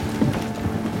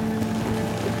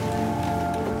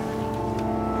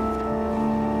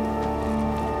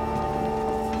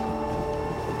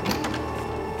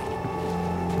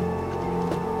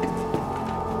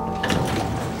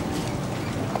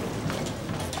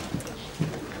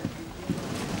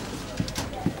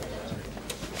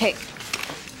 Pick.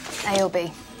 A or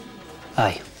B?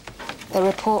 Aye. The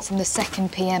report from the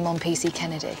 2nd PM on PC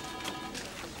Kennedy.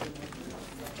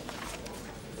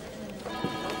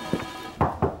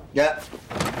 Yeah.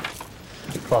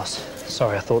 Boss,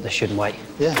 sorry, I thought this shouldn't wait.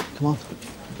 Yeah, come on.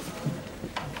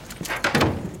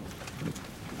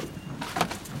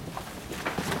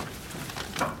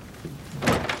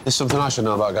 There's something I should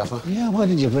know about, Gaffer. Yeah, why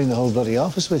did you bring the whole bloody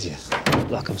office with you?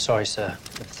 Look, I'm sorry, sir.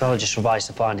 The pathologist revised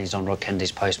the findings on Rod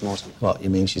Kennedy's post-mortem. What, you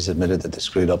mean she's admitted that they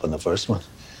screwed up on the first one?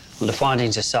 Well, the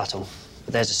findings are subtle,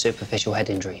 but there's a superficial head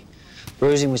injury.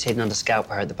 Bruising was hidden under scalp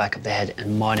hair at the back of the head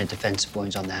and minor defensive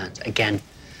wounds on the hands. Again,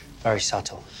 very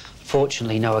subtle.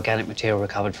 Fortunately, no organic material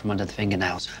recovered from under the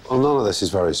fingernails. Well, none of this is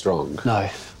very strong. No,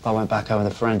 I went back over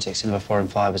the forensics and the foreign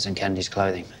fibres in Kennedy's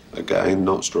clothing. Again,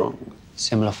 not strong.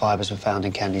 Similar fibres were found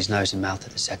in Kennedy's nose and mouth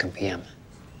at the 2nd PM.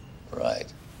 Right.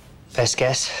 Best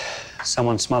guess,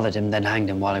 someone smothered him, then hanged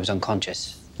him while he was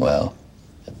unconscious. Well,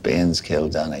 if Baines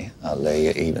killed Danny, I'll lay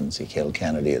you evens he killed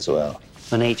Kennedy as well.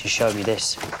 Manit just showed me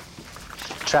this.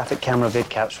 Traffic camera vid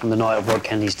caps from the night of Rod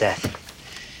Kennedy's death.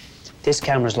 This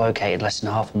camera is located less than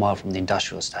half a mile from the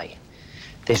industrial estate.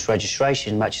 This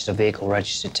registration matches a vehicle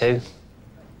registered to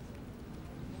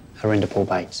Herinda Paul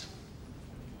Baines.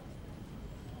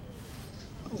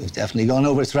 We've definitely gone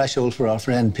over threshold for our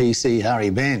friend PC Harry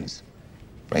Baines.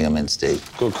 Bring him in, Steve.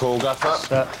 Good call, Gaffer.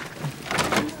 Sir.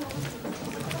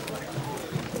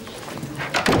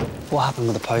 What happened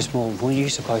with the postmortem? Weren't you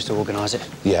supposed to organise it?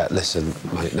 Yeah, listen,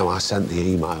 mate, no, I sent the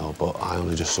email, but I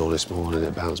only just saw this morning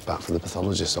it bounced back from the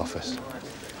pathologist's office.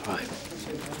 Right.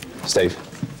 Steve,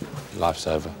 life's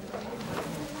over.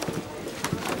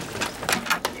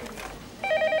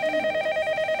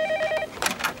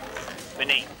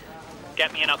 Manit,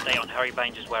 get me an update on Harry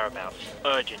Baines' whereabouts.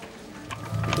 Urgent.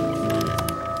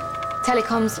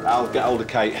 Telecoms. I'll get hold of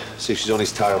Kate, see if she's on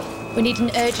his tail. We need an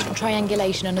urgent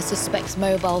triangulation on a suspect's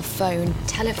mobile phone.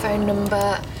 Telephone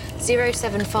number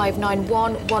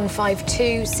 07591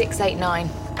 152 689.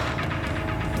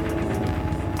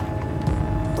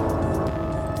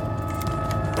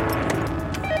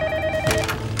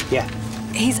 Yeah.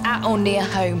 He's at or near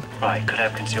home. Right, could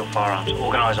have concealed firearms.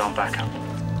 Organise armed backup.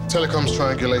 Telecom's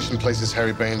triangulation places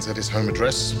Harry Baines at his home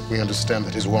address. We understand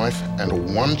that his wife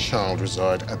and one child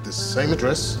reside at the same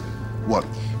address. What?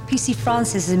 PC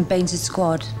Francis is in Baines'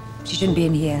 squad. She shouldn't be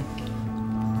in here.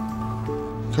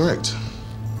 Correct.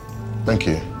 Thank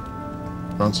you,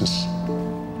 Francis.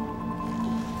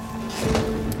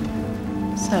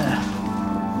 Sir.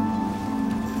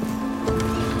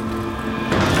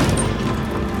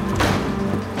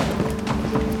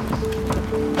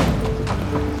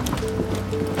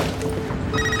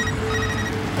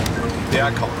 Yeah,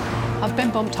 I can't. I've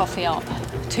been bumped off the op.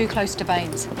 Too close to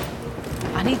Baines.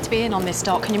 I need to be in on this,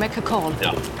 Doc. Can you make a call?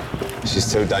 No. This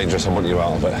is too dangerous. I want you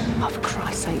out of it. Oh, for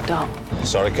Christ's sake, Doc.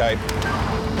 Sorry, Kate.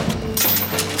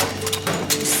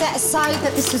 Set aside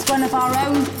that this is one of our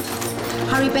own.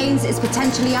 Harry Baines is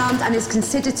potentially armed and is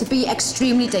considered to be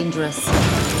extremely dangerous.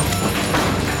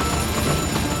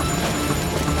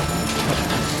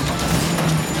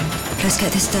 Let's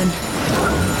get this done.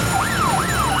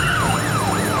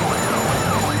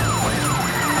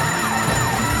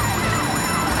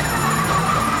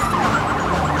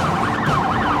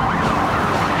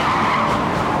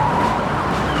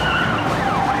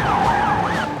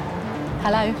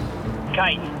 Hello?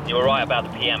 Kate, you were right about the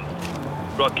PM.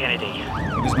 Rod Kennedy.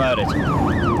 He was murdered.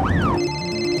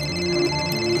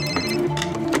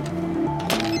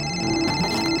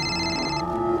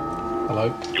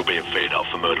 Hello? You're being fitted up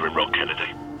for murdering Rod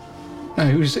Kennedy. No,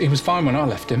 he was fine when I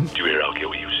left him. Do you hear how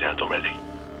guilty you sound already?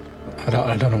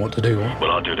 I don't know what to do.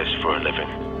 Well, I do this for a living.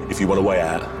 If you want a way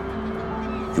out,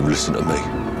 you listen to me.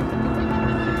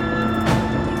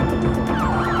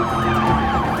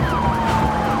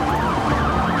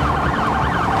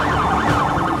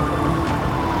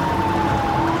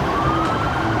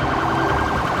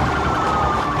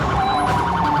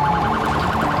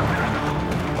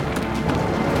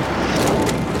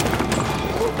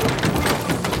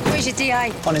 Where's your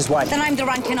DA? On his way. Then I'm the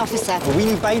ranking officer. Well, we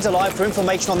need Baines alive for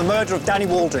information on the murder of Danny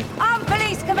Waldron. Armed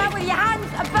police, come out with your hands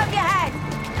above your head.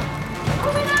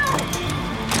 Coming out!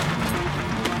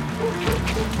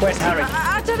 Where's Harry?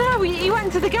 I don't know. He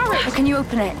went to the garage. Can you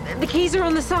open it? The keys are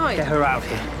on the side. Get her out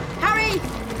here. Harry!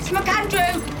 It's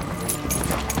McAndrew!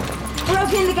 We're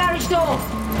opening the garage door.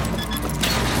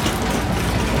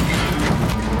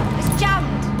 It's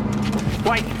jammed.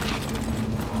 Wait.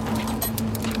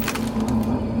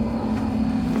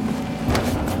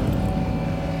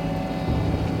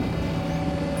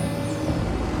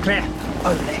 Clear.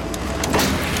 Over there.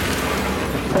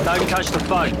 Don't touch the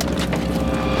phone.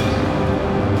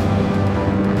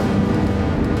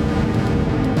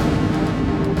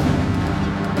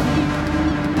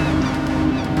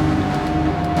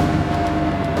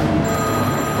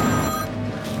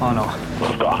 Oh no.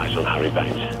 Well, I've got eyes on Harry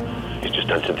Baines. He's just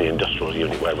entered the industrial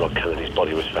unit where Rod Kennedy's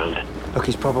body was found. Look,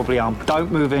 he's probably armed.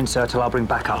 Don't move in, sir, till I bring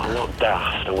back up. I'm not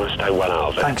daft. I want to stay well out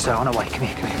of it. Thanks, sir. On our way. Come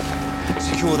here, come here.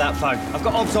 Secure that phone. I've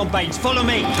got obs on Baines. Follow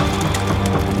me.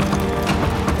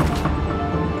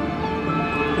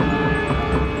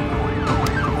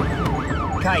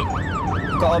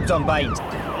 Kate, got obs on Baines.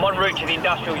 I'm en route to the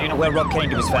industrial unit where Rod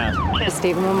Kennedy was found. Cheers,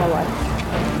 Stephen. I'm on my way.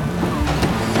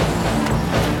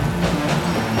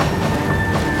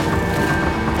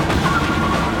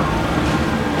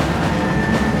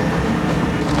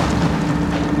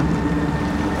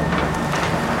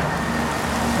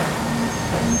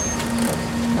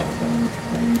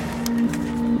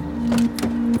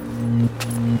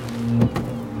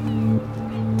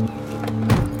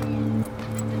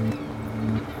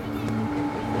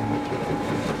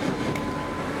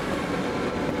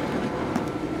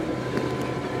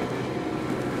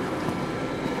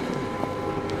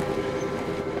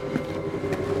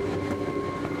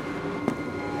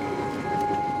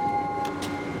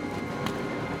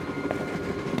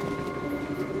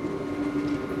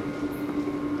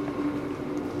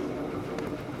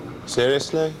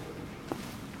 Seriously?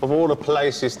 Of all the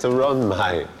places to run,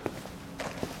 mate.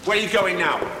 Where are you going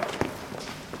now?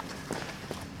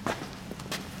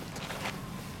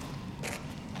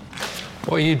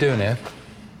 What are you doing here?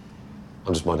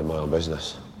 I'm just minding my own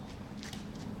business.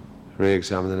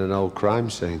 Re-examining an old crime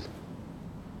scene.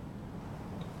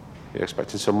 You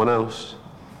expecting someone else?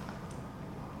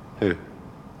 Who?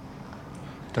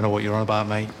 Don't know what you're on about,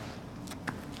 mate.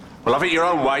 Well, have it your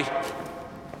own way.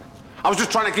 I was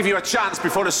just trying to give you a chance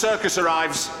before the circus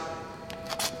arrives.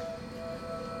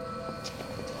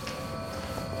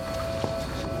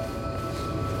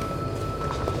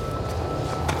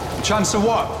 Chance of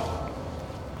what?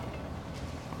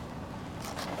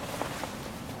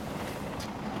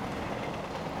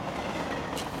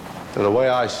 And the way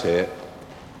I see it,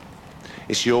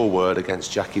 it's your word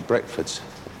against Jackie Brickford's.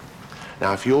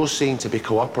 Now, if you're seen to be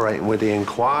cooperating with the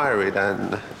inquiry,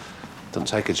 then it doesn't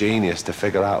take a genius to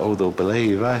figure out who they'll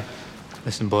believe, eh?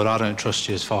 Listen, bud, I don't trust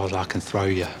you as far as I can throw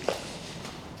you.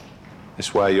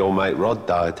 It's where your mate Rod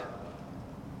died.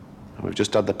 And we've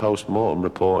just had the post-mortem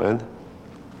report in.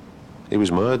 He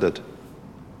was murdered.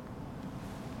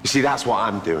 You see, that's what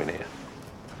I'm doing here.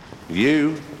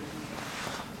 You?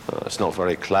 Oh, it's not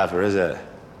very clever, is it?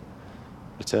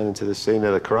 Returning to the scene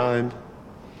of the crime.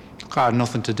 I had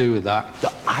nothing to do with that.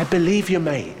 I believe you,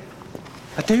 mate.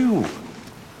 I do.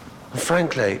 And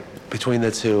frankly, between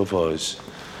the two of us,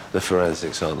 the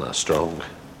forensics aren't that strong.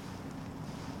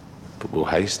 But Will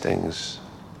Hastings,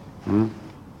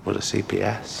 with a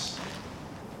CPS.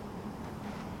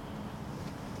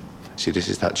 See, this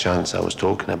is that chance I was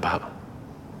talking about.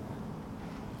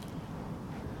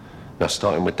 Now,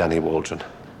 starting with Danny Waldron.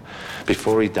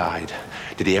 Before he died,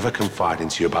 did he ever confide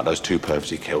into you about those two pervs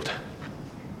he killed?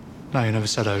 No, you never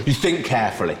said who. You think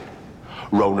carefully.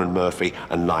 Ronan Murphy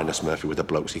and Linus Murphy were the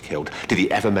blokes he killed. Did he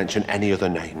ever mention any other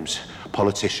names?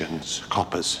 Politicians,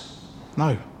 coppers?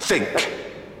 No. Think.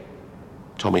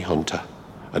 Tommy Hunter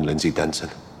and Lindsay Denson.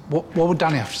 What would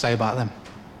Danny have to say about them?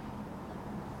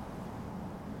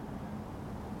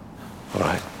 All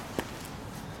right.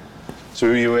 So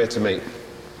who are you here to meet?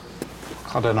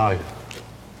 I don't know.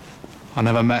 I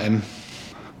never met him.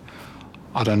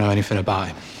 I don't know anything about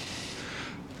him.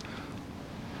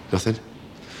 Nothing?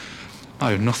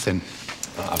 No, nothing.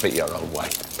 Have it your own way.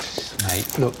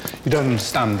 Mate, look, you don't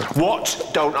understand.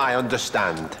 What don't I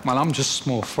understand? Well, I'm just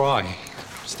small fry.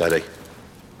 Steady.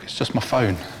 It's just my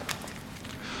phone.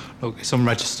 Look, it's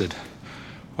unregistered.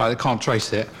 Right, they can't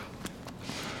trace it.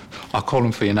 I'll call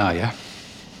them for you now, yeah?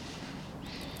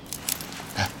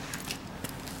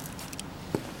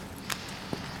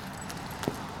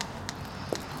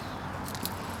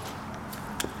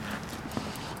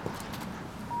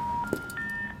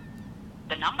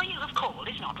 number you have called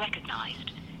is not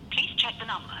recognized. Please check the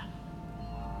number.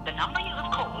 The number you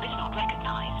have called is not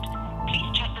recognized.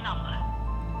 Please check the number.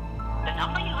 The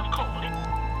number you have called is...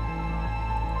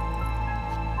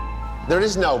 There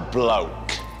is no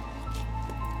bloke.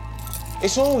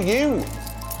 It's all you.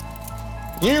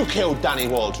 You killed Danny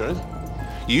Waldron.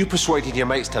 You persuaded your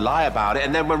mates to lie about it,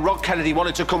 and then when Rod Kennedy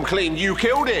wanted to come clean, you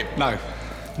killed him. No,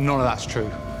 none of that's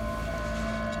true.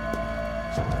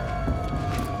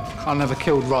 I never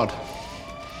killed Rod.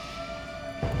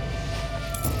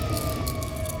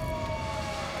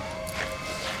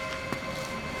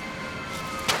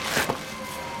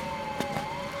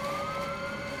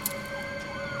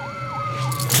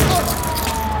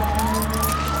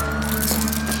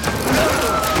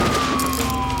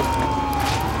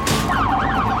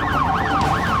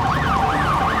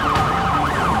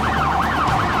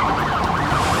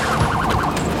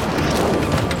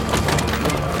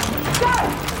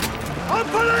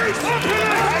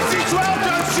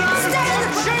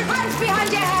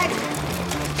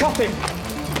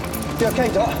 You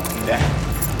okay, Doc? Yeah.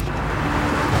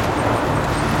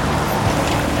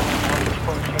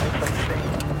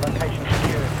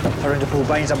 Surrender Paul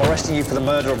Baines, I'm arresting you for the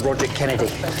murder of Roger Kennedy.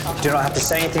 You do not have to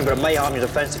say anything, but it may harm your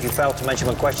defence if you fail to mention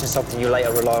when questioned something you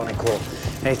later rely on in court.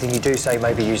 Anything you do say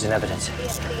may be used in evidence.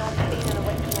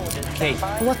 Hey.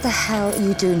 What the hell are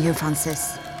you doing here,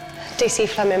 Francis? DC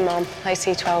Fleming, Mum,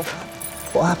 AC12.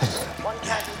 What happened?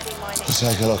 Let's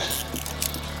take a look.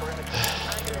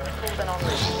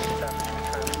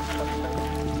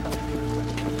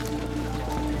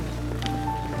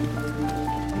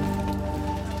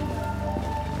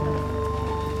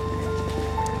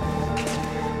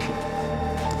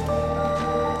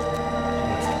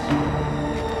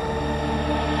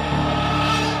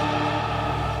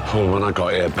 Well, when I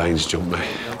got here, Baines jumped me.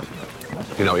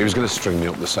 You know, he was going to string me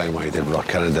up the same way he did Rod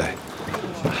Kennedy.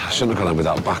 I shouldn't have gone in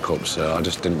without backup, so I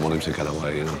just didn't want him to get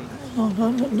away, you know. Oh, no,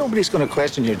 nobody's going to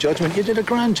question your judgment. You did a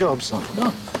grand job, son.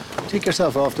 No, take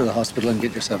yourself off to the hospital and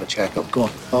get yourself a checkup. Go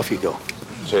on, off you go.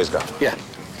 Cheers, Gav. Yeah.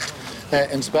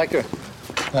 Inspector,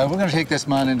 we're going to take this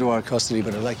man into our custody,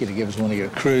 but I'd like you to give us one of your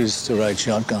crews to ride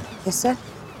shotgun. Yes, sir.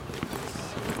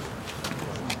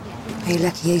 Are you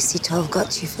lucky AC12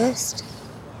 got to you first?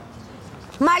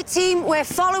 My team, we're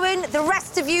following the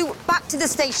rest of you back to the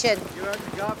station.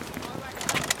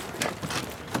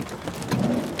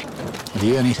 Have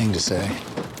you anything to say?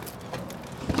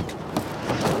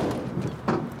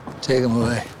 Take him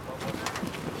away.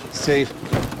 Steve.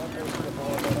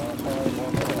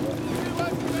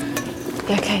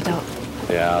 You okay, Doc?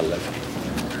 Yeah, I'll live.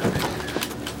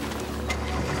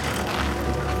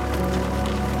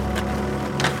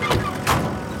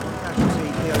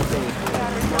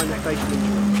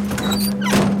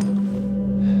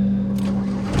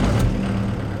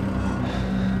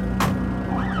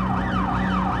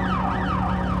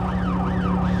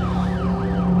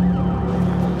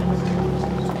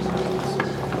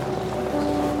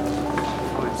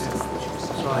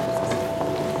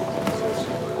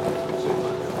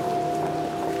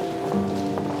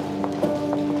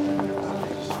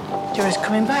 Jury's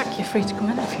coming back. You're free to come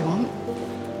in if you want.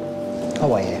 I'll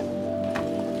wait here.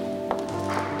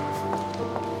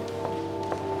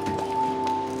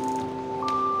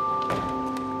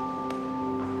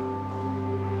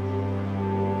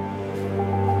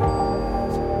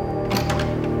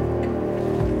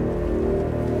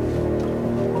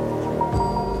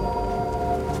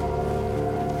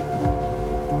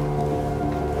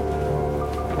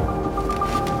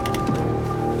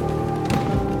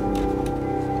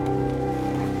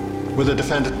 Will the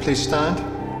defendant please stand?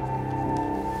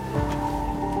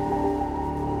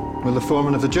 Will the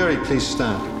foreman of the jury please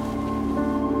stand?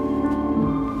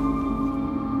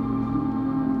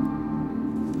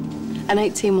 An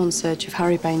 18-month search of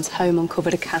Harry Baines' home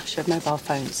uncovered a cache of mobile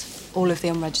phones, all of the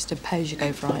unregistered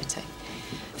pay-as-you-go variety.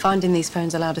 Finding these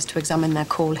phones allowed us to examine their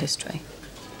call history.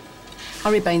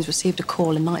 Harry Baines received a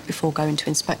call a night before going to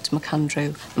Inspector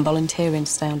McAndrew and volunteering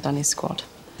to stay on Danny's squad.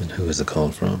 And who was the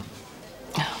call from?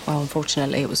 Well,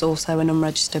 unfortunately, it was also an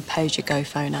unregistered pay-as-you-go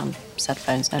phone, and said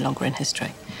phone's no longer in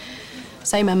history.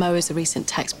 Same MO as the recent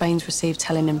text Baines received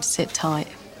telling him to sit tight.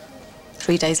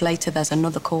 3 days later, there's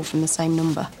another call from the same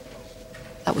number.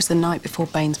 That was the night before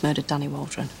Baines murdered Danny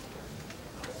Waldron.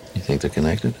 You think they're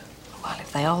connected? Well,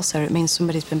 if they are, sir, it means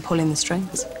somebody's been pulling the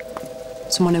strings.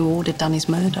 Someone who ordered Danny's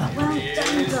murder. Well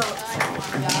done, Doc.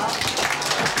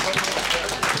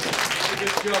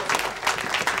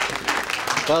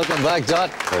 Welcome back, Dot.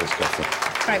 Thanks, Gaffer.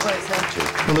 Right, what is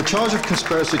it? On the charge of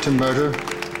conspiracy to murder,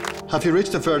 have you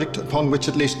reached a verdict upon which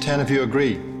at least 10 of you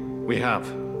agree? We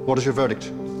have. What is your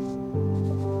verdict?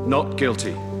 Not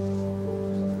guilty.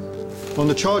 On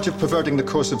the charge of perverting the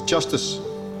course of justice,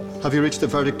 have you reached a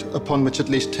verdict upon which at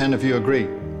least 10 of you agree?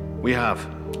 We have.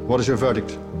 What is your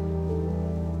verdict?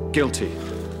 Guilty.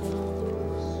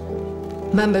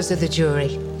 Members of the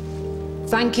jury,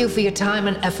 thank you for your time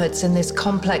and efforts in this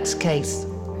complex case.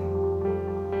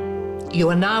 You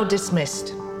are now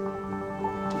dismissed.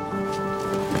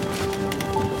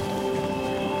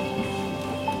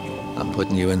 I'm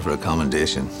putting you in for a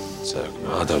commendation. Sir,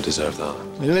 I don't deserve that.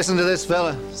 Listen to this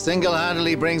fella.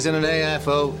 Single-handedly brings in an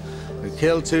AFO. We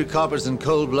killed 2 coppers in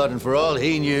cold blood, and for all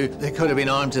he knew, they could have been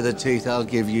armed to the teeth. I'll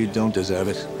give you don't deserve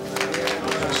it.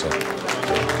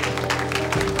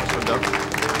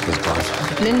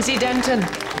 Lindsay Denton,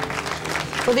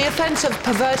 for the offence of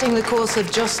perverting the course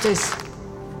of justice,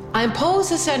 I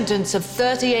impose a sentence of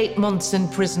 38 months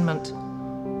imprisonment.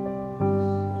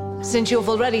 Since you've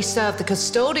already served the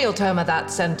custodial term of that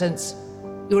sentence,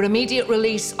 your immediate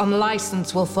release on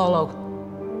licence will follow.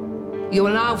 You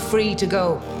are now free to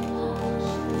go.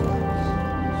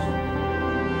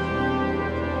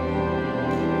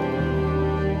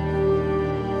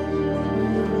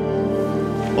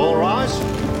 All rise.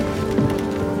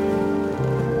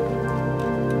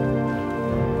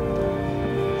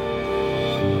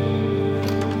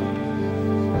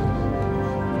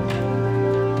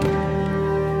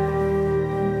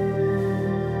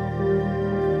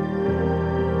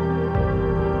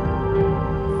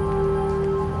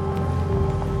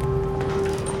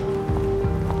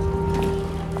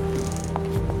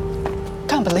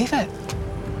 Can't believe it.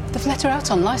 They've let her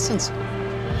out on licence.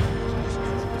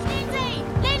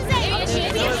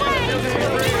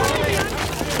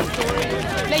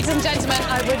 Ladies and gentlemen,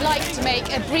 I would like to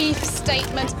make a brief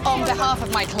statement on behalf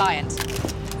of my client.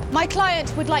 My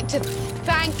client would like to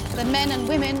thank the men and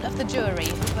women of the jury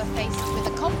who were faced with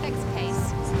a complex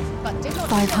case, but did not...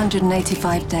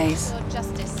 585 days.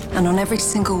 Justice And on every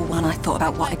single one, I thought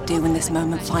about what I'd do when this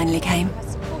moment finally came.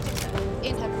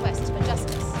 in her quest for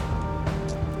justice.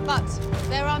 But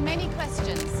there are many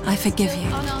questions I forgive you.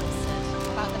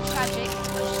 unanswered about the tragic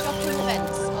and shocking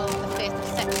events of the 5th of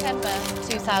September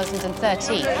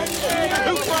 2013.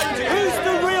 Who's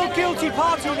the real guilty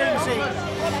party, Lindsay?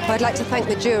 I'd like to thank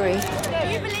the jury.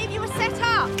 You believe you were set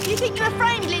up? You think you were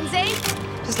framed, Lindsay?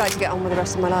 Just like to get on with the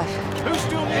rest of my life. Who's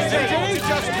still Lindsay?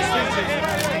 Justice, Lindsay.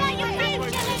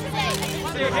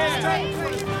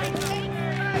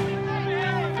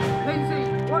 Lindsay,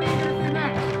 what are you going to do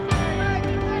next?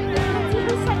 Who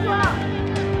set you up?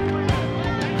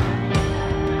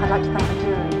 I'd like to thank the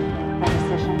jury for their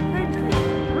decision.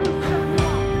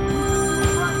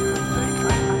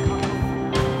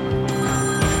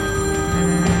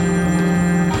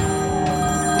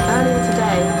 Earlier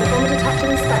today, the former detective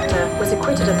inspector was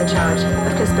acquitted of the charge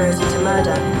of conspiracy to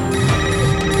murder.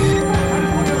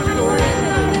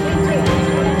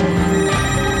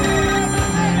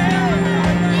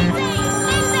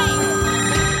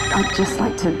 I'd just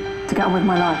like to get on with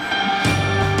my life.